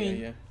 You know? I mean,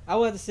 yeah. I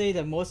would have to say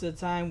that most of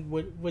the time,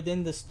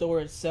 within the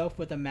store itself,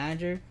 with the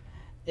manager,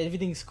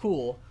 everything's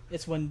cool.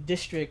 It's when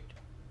district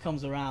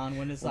comes around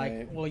when it's like,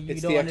 Right. well, you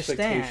It's don't the understand.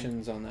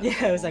 expectations on that.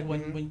 Yeah, it was like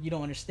level. when you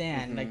don't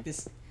understand, Mhm. like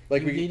this,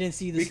 Like you we didn't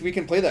see this. we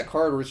can play that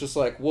card where it's just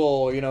like,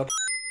 well, you know,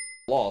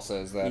 law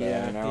says that,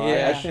 Yeah, you know,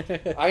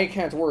 yeah. I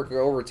can't work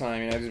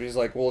overtime, you know, because he's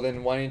like, well,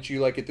 then why didn't you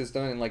like get this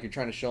done? And like you're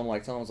trying to show him,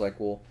 like, tell him, it's like,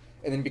 well,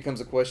 and then it becomes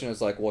a question. It's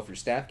like, well, if your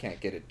staff can't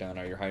get it done,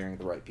 are you hiring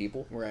the right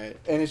people? Right.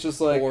 And it's just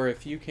like, Or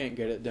if you can't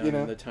get it done you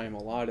know? in the time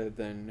allotted,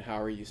 then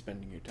how are you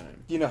spending your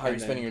time? you know how And you're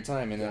then- spending your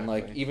time, and then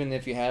like Exactly. even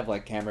if you have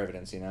like camera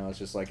evidence, you know, it's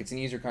just like it's an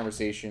easier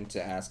conversation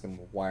to ask them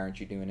why aren't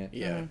you doing it,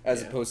 Yeah. Mhm.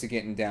 as yeah. opposed to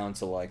getting down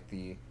to like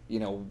the you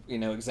know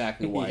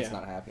exactly why it's Yeah.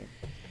 not happening.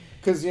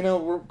 Because you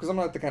know because I'm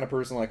not the kind of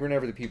person like we're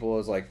never the people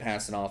who's like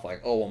passing off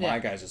like oh well my Yeah.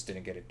 guys just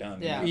didn't get it done.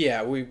 Yeah. You know?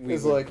 Yeah, we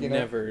It's would like, you know-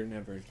 never do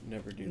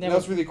Never- And that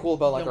was really cool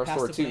about like Don't our pass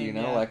store the too. blame, You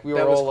know, yeah. like we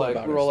That were was all cool like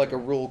about we were our all like a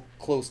store. real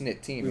close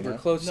knit team. We you were know?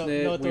 close no,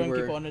 knit. no we throwing were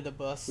people under the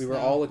bus. we were no.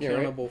 all Yeah, right.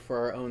 accountable for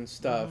our own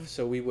stuff, Mhm.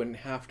 so we wouldn't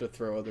have to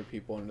throw other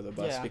people under the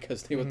bus Yeah.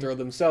 because they would Mhm. throw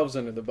themselves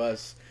under the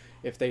bus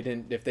if they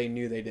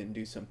knew they didn't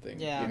do something.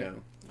 Yeah. You know,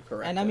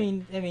 correctly. And I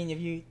mean, if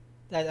you,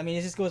 I mean,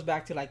 it just goes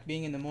back to like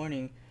being in the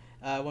morning,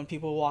 when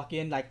people walk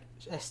in, like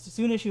as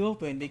soon as you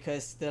open,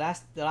 because the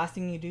last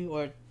thing you do,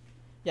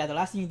 the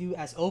last thing you do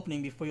as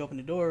opening before you open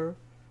the door,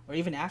 or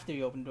even after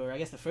you open the door. I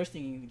guess the first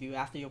thing you do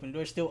after you open the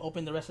door is still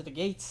open the rest of the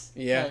gates.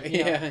 Yeah,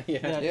 you know, yeah. you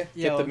Yeah.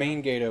 you Get know, the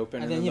main gate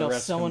open, and then then the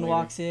rest someone come later.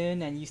 walks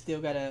in, and you still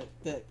gotta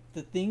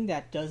the thing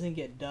that doesn't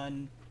get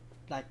done,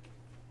 like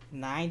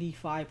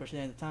 95%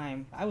 of the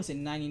time. I would say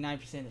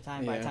 99% of the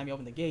time. By the Yeah. time you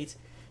open the gates,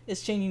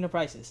 is changing the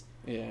prices.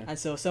 Yeah. And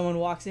so someone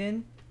walks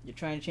in, you're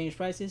trying to change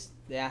prices,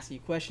 they ask you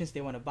questions,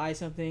 they want to buy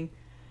something,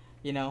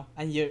 you know,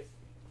 and you're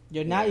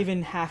not Yeah.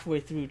 even halfway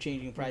through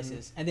changing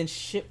prices, and then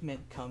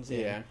shipment comes in,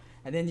 Yeah.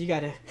 and then you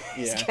gotta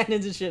Yeah. scan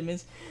into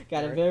shipments,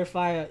 gotta Right.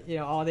 verify,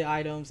 all the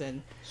items,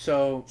 and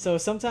So so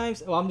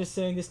sometimes, well, I'm just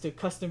saying this to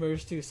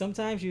customers too.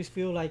 Sometimes you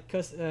feel like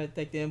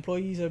like the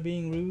employees are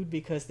being rude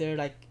because they're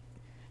like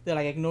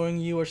ignoring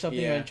you or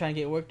something, Yeah. or trying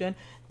to get work done.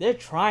 They're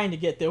trying to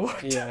get their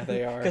work done. Yeah,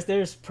 they are. Because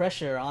there's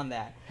pressure on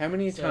that. how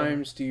many So-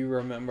 times do you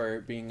remember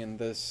being in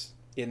this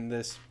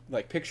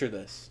like picture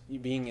this, you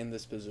being in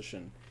this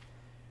position,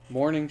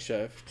 morning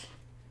shift,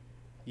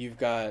 you've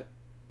got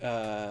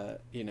the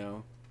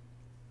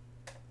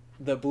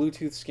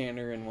Bluetooth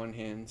scanner in one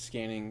hand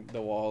scanning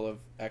the wall of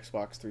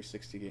Xbox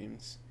 360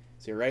 games.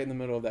 So you're right in the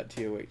middle of that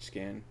TOH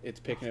scan. It's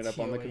picking it up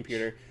on the TOH.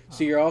 computer.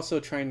 So Oh. you're also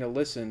trying to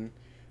listen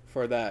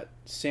for that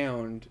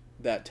sound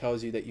that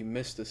tells you that you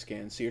missed the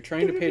scan. So you're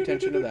trying to pay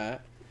attention to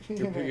that.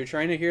 You're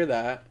trying to hear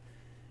that.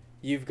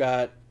 you've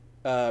got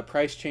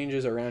price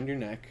changes around your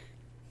neck,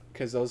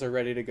 because those are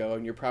ready to go,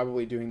 and you're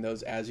probably doing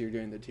those as you're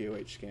doing the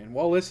TOH scan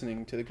while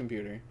listening to the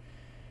computer.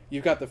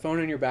 You've got the phone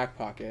in your back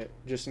pocket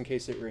just in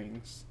case it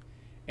rings,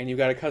 and you've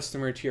got a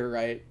customer to your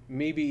right,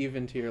 maybe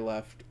even to your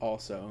left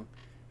also,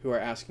 who are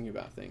asking you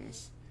about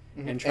things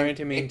and trying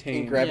to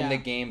maintain. And grabbing Yeah. the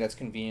game that's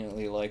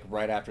conveniently like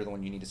right after the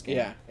one you need to scan.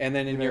 Yeah, and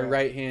then in your Yeah.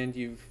 right hand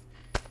you've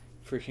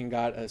freaking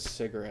got a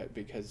cigarette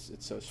because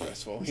it's so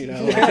stressful. You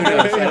know, like, who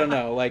knows? I don't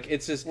know. Like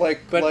it's just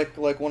Like but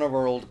like one of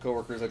our old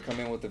coworkers had come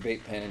in with a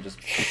vape pen and just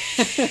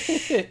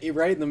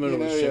right in the middle you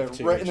know, of the shift,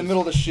 too, right which in the is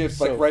middle of the shift,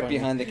 so like right funny.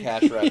 behind the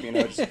cash wrap, you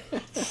know.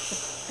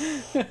 Just,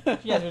 You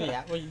guys really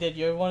have? Well,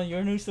 did one of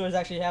your new stores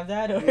actually have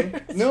that?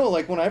 Or? no,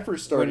 like when I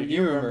first started, When you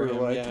you remember,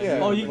 remember him, like yeah.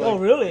 Oh, like, oh,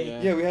 really?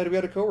 Yeah. yeah, we had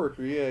a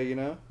coworker, yeah, you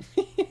know.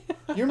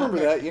 You remember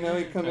that, you know,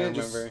 he'd come I in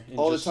just remember. And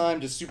all just- the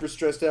time, just super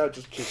stressed out,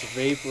 just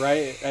vape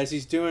right as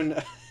he's doing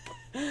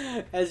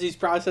as he's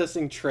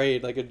processing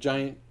trade, like a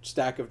giant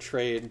stack of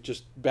trade,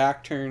 just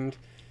back turned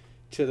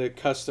to the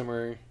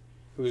customer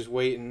who's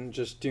waiting,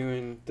 just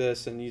doing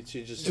this, and you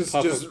see just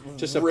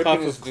a ripping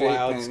puff his of vape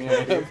clouds pen,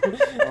 coming yeah, up.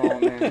 dude. Oh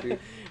man, dude.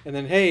 And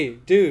then, hey,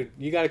 dude,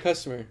 you got a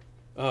customer.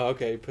 Oh,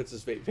 okay. Puts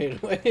his vape pen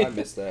away. I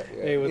missed that.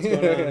 Yeah. Hey, what's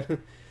going on?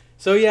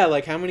 So yeah,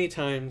 like how many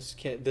times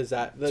does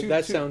that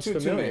sounds Too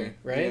familiar, many.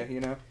 right? Yeah, you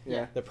know.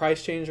 Yeah. The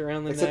price change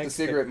around the Except neck. the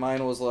cigarette,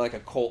 mine was like a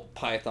Colt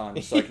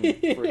Python, so I can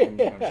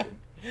freaking.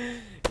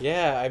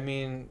 Yeah, I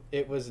mean,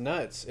 it was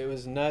nuts. It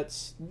was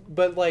nuts.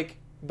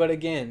 But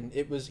again,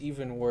 it was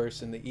even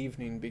worse in the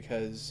evening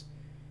because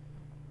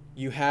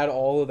you had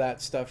all of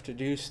that stuff to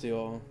do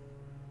still,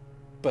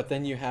 but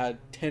then you had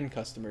 10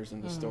 customers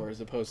in the store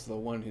as opposed to the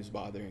one who's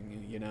bothering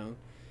you, you know?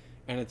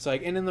 And it's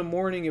like, and in the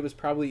morning, it was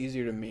probably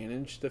easier to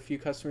manage the few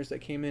customers that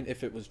came in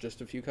if it was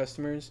just a few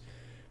customers,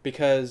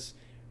 because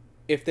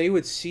if they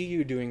would see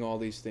you doing all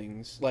these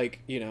things,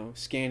 like, you know,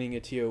 scanning a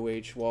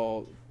TOH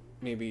while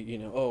maybe, you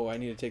know, oh, I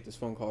need to take this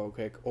phone call real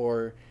quick,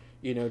 or,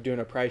 you know, doing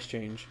a price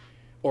change,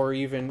 or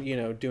even, you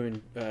know,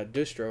 doing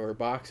distro or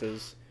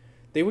boxes,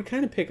 they would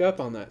kind of pick up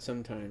on that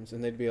sometimes,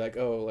 and they'd be like,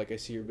 oh, like, I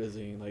see you're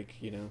busy, like,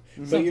 you know.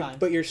 Sometimes.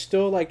 But you're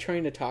still, like,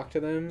 trying to talk to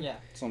them. Yeah.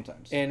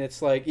 Sometimes. And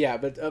it's like, yeah,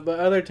 but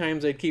other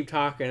times they'd keep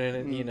talking,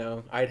 and, you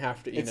know, I'd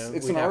have to, It's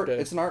we'd an have art. to...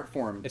 It's an art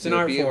form. It's an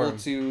art be able form.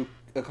 to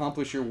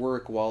accomplish your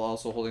work while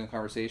also holding a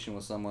conversation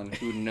with someone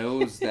who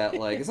knows that,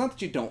 like, it's not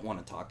that you don't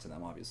want to talk to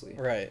them, obviously.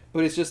 Right.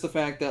 But it's just the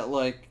fact that,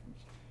 like,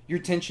 your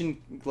attention,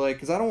 like,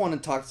 because I don't want to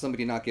talk to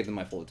somebody and not give them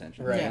my full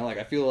attention. Right. You know? Like,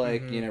 I feel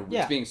like, you know,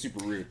 Yeah. it's being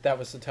super rude. That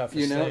was the toughest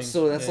You know? thing.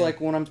 So that's Yeah.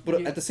 like when I'm, but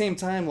You- at the same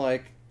time,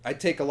 like, I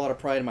take a lot of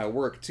pride in my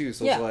work, too.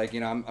 So Yeah. it's like,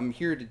 you know, I'm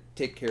here to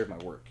take care of my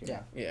work. You know?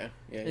 Yeah.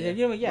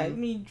 You know, I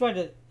mean, you try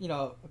to, you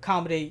know,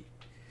 accommodate,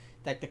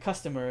 like, the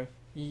customer.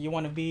 You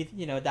want to be,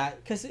 you know,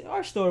 that, because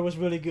our store was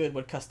really good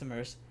with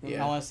customers.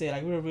 Yeah. I want to say,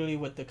 like, we were really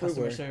with the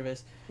customer were.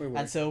 service. We were.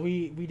 And so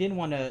we didn't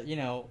want to, you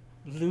know,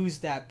 lose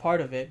that part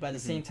of it, but at the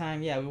same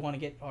time, yeah, we want to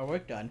get our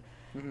work done.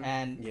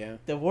 And Yeah.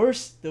 the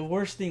worst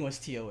thing was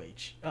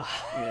TOH. Ugh.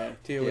 Yeah.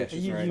 TOH Yeah. is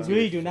You, right. you TOH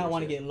really is do not worse,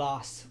 want to yeah. get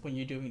lost when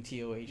you're doing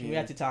TOH. We Yeah.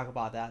 have to talk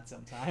about that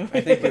sometime. I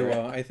think we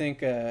will. I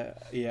think,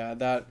 yeah,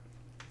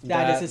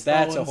 That is its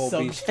that's a own whole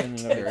beast in and of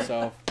subject.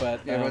 itself.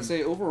 But Yeah, but I'd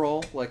say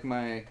overall, like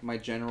my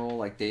general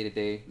like day to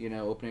day, you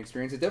know, opening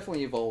experience, it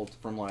definitely evolved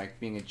from like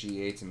being a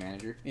GA to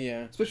manager,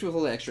 yeah. especially with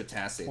all the extra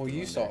tasks. they Well, threw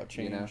you in saw there, a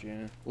change. You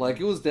know? Yeah.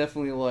 Like it was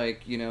definitely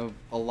like you know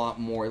a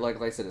lot more.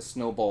 Like I said, it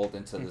snowballed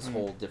into this Mhm.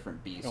 whole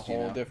different beast. A whole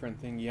you know? different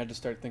thing. You had to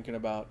start thinking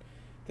about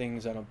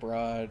things on a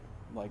broad,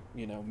 like,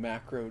 you know,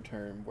 macro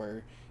term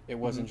where it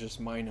wasn't just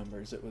my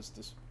numbers, it was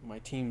my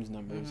team's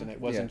numbers, and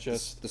it wasn't Yeah,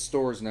 just the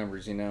store's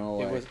numbers. You know,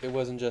 like, it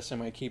wasn't just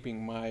am I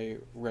keeping my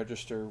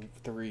register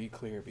 3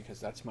 clear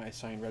because that's my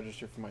assigned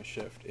register for my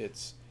shift.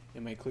 It's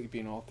am I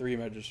keeping all 3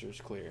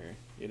 registers clear,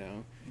 you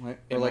know? or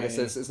am like I I-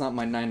 said, it's not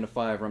my 9 to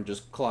 5 where I'm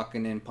just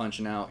clocking in,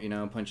 punching out. You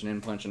know, punching in,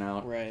 punching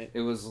out. Right.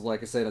 It was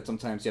like I said, that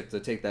sometimes you have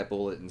to take that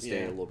bullet and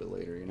stay Yeah. a little bit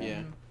later. You know.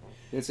 Yeah.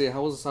 I'd say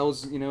how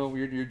was you know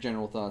your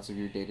general thoughts of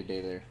your day to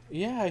day there?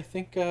 Yeah, I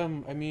think I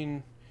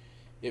mean,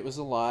 it was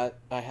a lot.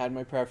 I had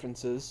my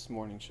preferences,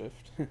 morning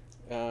shift,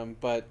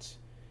 but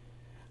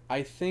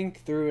I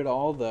think through it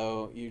all,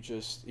 though, you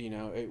just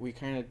we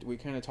kind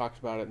of talked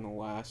about it in the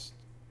last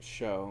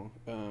show.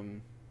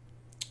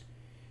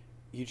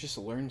 You just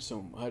learn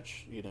so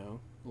much, you know.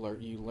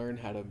 You learn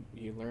how to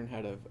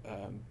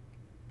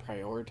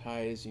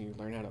prioritize, and you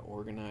learn how to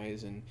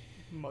organize, and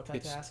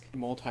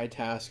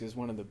multitask is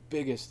one of the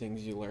biggest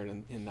things you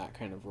learn in that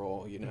kind of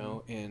role, you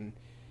know.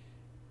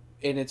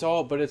 And it's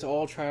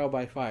all trial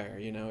by fire,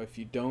 you know. If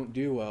you don't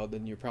do well,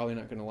 then you're probably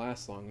not going to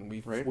last long,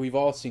 and we've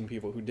all seen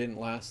people who didn't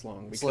last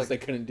long because they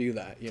couldn't do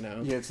that, you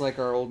know. Yeah, it's like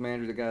our old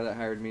manager, the guy that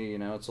hired me, you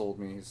know, told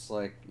me, it's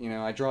like, you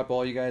know, I drop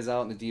all you guys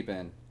out in the deep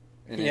end,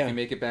 and if you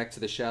make it back to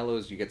the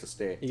shallows, you get to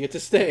stay. You get to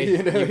stay.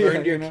 You know, You've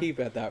earned your you know? keep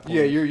at that point.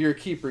 Yeah, you're a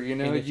keeper, you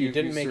know. And if you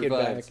didn't make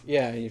survived. it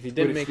back, if you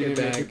didn't make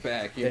it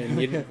back, yeah.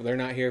 then they're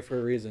not here for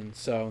a reason.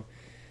 So,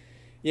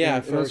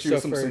 Yeah, unless you're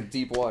some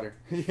deep water.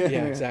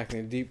 Yeah,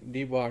 exactly.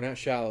 Deep water, not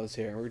shallows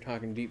here. We're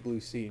talking deep blue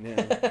sea now.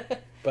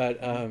 But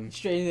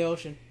straight in the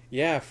ocean.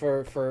 yeah,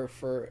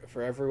 for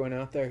everyone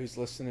out there who's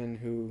listening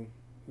who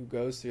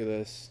goes through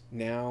this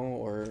now,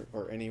 or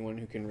anyone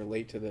who can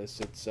relate to this,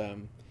 it's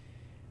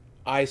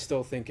I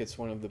still think it's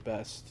one of the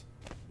best,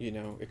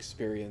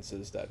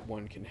 experiences that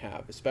one can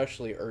have,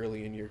 especially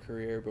early in your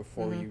career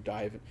before you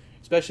dive,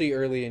 especially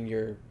early in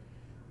your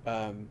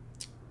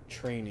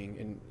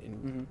training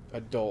in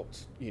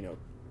adult,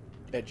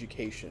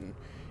 education,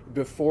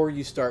 before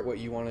you start what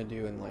you want to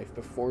do in life,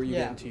 before you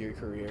get into your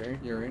career.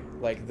 You're right.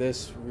 Like,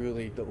 this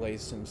really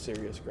lays some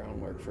serious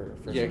groundwork for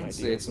yeah, I some can ideas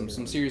say it's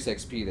some serious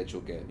XP that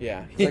you'll get.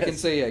 Yeah. I can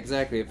say, yeah,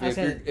 exactly.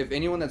 Okay. If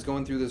anyone that's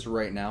going through this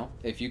right now,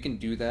 if you can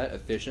do that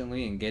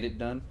efficiently and get it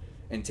done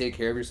and take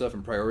care of yourself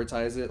and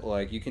prioritize it,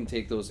 like, you can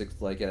take those that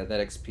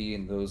XP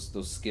and those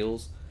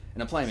skills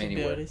and apply them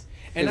anywhere. Abilities.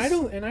 And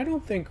I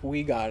don't think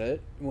we got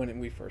it when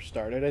we first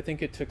started. I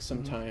think it took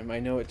some time. I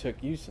know it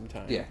took you some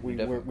time. Yeah,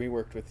 we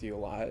worked with you a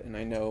lot, and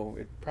I know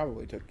it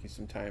probably took you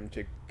some time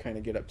to kind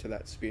of get up to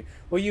that speed.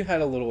 Well, you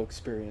had a little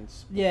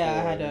experience.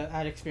 Yeah, I before.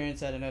 had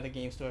experience at another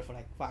game store for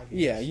like 5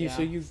 Yeah, years.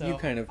 you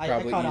kind of I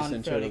probably caught eased on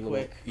into it a fairly little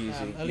quick.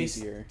 At least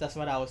easier. that's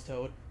what I was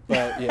told.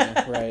 But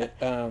yeah, right.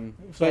 So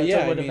But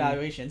yeah, with I mean,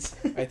 evaluations.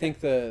 I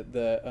think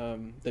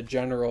the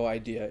general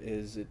idea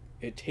is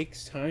it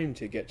takes time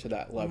to get to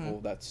that level.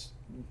 That's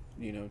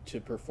to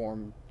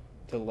perform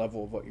to the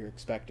level of what you're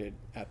expected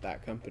at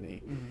that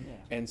company. Yeah.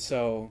 And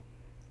so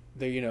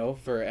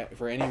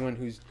for anyone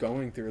who's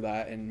going through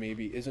that and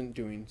maybe isn't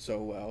doing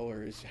so well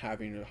or is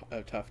having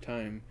a tough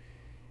time,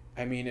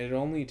 I mean, it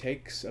only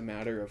takes a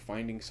matter of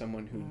finding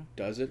someone who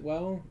does it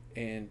well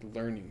and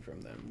learning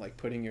from them, like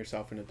putting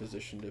yourself in a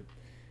position to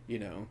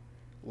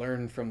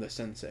learn from the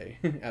sensei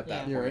at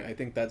that point. Right. I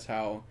think that's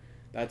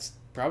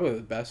probably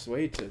the best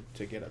way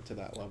to get up to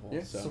that level.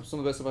 Yeah, so some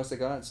of the best advice I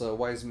got. So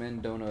wise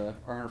men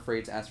aren't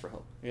afraid to ask for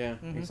help. yeah,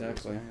 Mhm.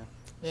 exactly.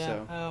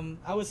 Yeah, So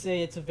I would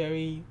say it's a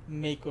very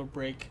make or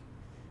break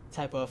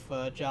type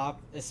of job,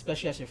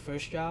 especially as your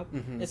first job.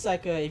 Mhm. It's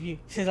like if you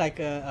it's like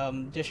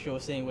Distro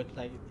was saying, with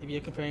like if you're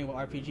comparing with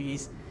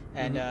RPGs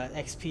and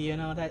XP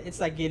and all that,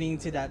 it's like getting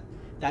to that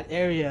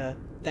area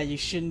that you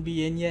shouldn't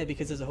be in yet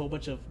because there's a whole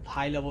bunch of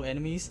high level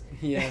enemies.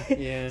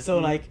 yeah. So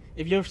like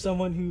if you're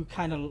someone who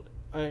kind of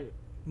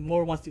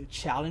more wants to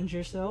challenge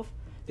yourself,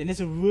 then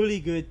it's a really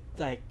good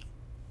like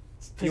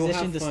You'll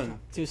position have fun.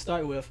 to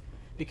start with,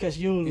 because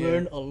you'll Yeah.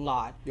 learn a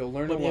lot. You'll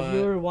learn But a lot. if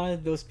you're one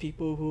of those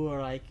people who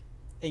are like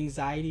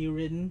anxiety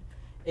ridden,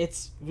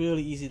 it's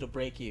really easy to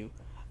break you.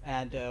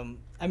 And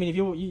I mean, if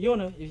you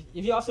wanna, if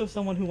you're also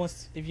someone who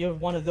wants, if you're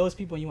one of those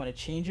people and you want to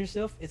change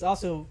yourself, it's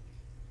also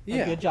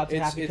a good job to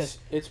have, because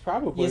it's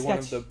probably you just one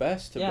got of the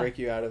best to yeah. break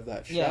you out of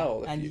that Yeah,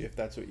 shell and if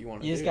that's what you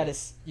want to you do.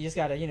 just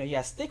gotta you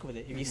gotta stick with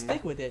it. If you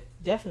stick with it,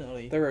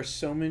 definitely. There are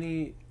so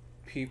many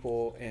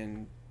people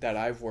that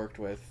I've worked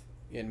with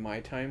in my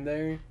time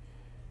there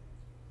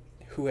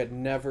who had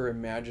never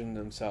imagined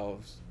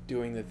themselves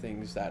doing the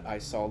things that I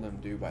saw them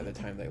do by the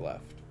time they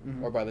left,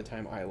 or by the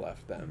time I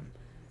left them.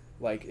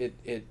 Like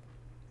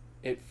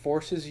it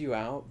forces you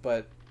out,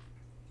 but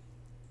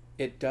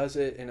it does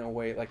it in a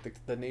way, like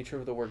the nature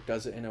of the work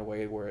does it in a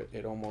way where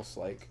it almost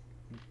like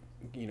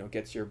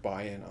gets your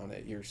buy-in on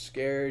it. You're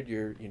scared,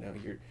 you're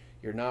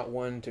not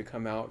one to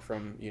come out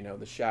from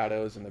the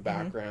shadows and the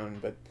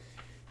background, but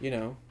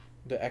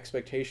the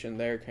expectation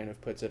there kind of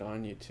puts it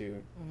on you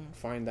to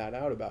find that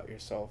out about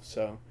yourself.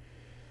 So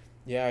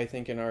yeah, I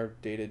think in our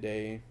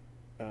day-to-day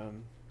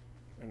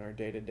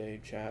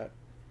chat,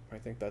 I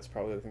think that's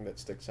probably the thing that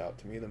sticks out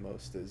to me the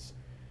most is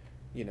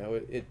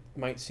it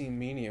might seem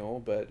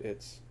menial, but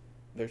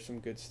there's some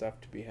good stuff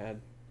to be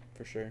had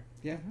for sure.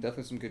 Yeah,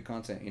 definitely some good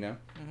content,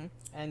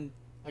 And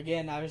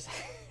again, I was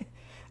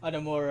on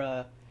a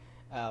more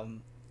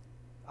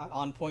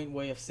on point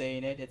way of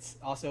saying it. It's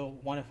also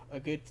a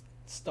good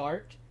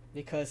start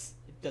because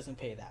it doesn't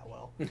pay that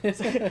well.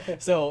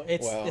 So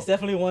it's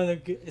definitely one of the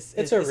good. It's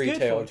a good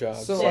retail for- job.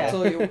 So Yeah. I'll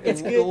tell you,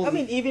 It's good. I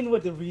mean, even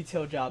with the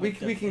retail job, we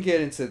can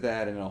get into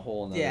that in a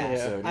whole nother Yeah,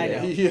 episode. I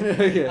know.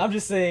 Yeah. I'm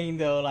just saying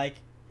though, like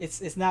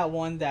it's not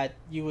one that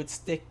you would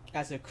stick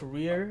as a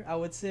career, I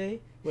would say,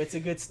 but it's a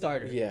good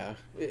starter. Yeah,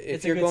 if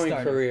It's a you're good going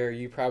starter. career,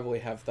 you probably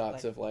have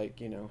thoughts Like-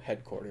 of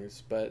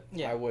headquarters, but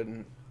Yeah. I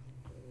wouldn't.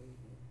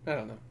 I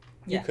don't know.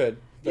 Yeah. You could.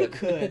 You but-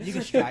 could. You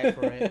can strive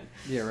for it.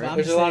 Yeah, But right. I'm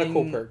There's just a lot of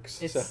cool saying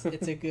perks. It's so.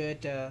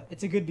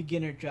 it's a good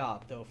beginner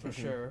job though, for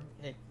sure.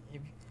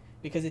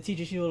 Because it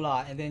teaches you a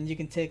lot, and then you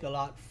can take a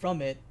lot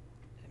from it,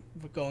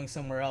 going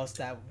somewhere else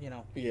that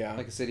Yeah.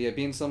 Like I said, yeah,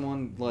 being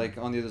someone like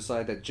on the other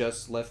side that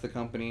just left the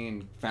company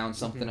and found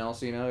something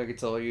else, I could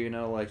tell you,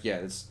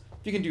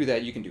 if you can do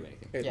that, you can do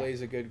anything. It Yeah.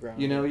 lays a good ground.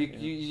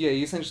 You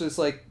essentially it's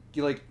like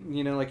you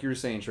were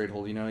saying, trade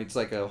hold. It's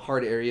like a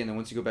hard area, and then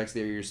once you go back to the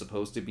area you're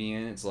supposed to be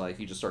in, it's like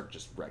you just start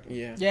wrecking.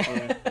 Yeah.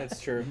 Yeah.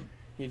 That's true.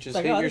 You just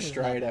like, hit oh, your this is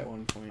stride nothing. at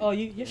one point. Oh,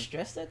 you're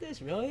stressed at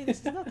this? Really? This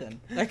is nothing.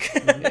 Like,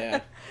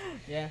 Yeah.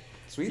 yeah.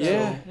 Sweet.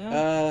 Yeah.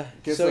 Yeah.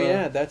 Guess, So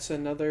yeah, that's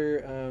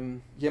another.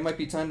 Yeah, it might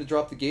be time to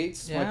drop the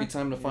gates. Yeah. Might be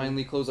time to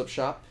finally close up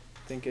shop.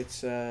 I think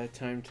it's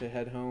time to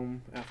head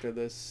home after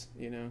this,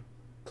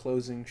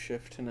 closing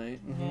shift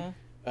tonight.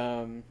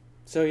 Yeah.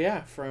 So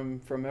yeah,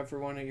 from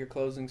everyone at your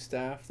closing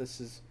staff,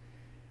 this is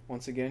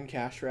once again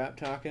Cash Wrap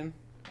talking.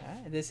 All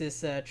right. This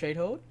is Trade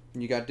Hold.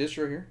 And you got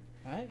Distro here.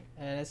 All right.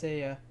 And I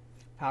say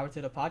power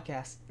to the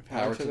podcast.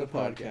 Power to the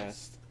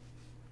podcast.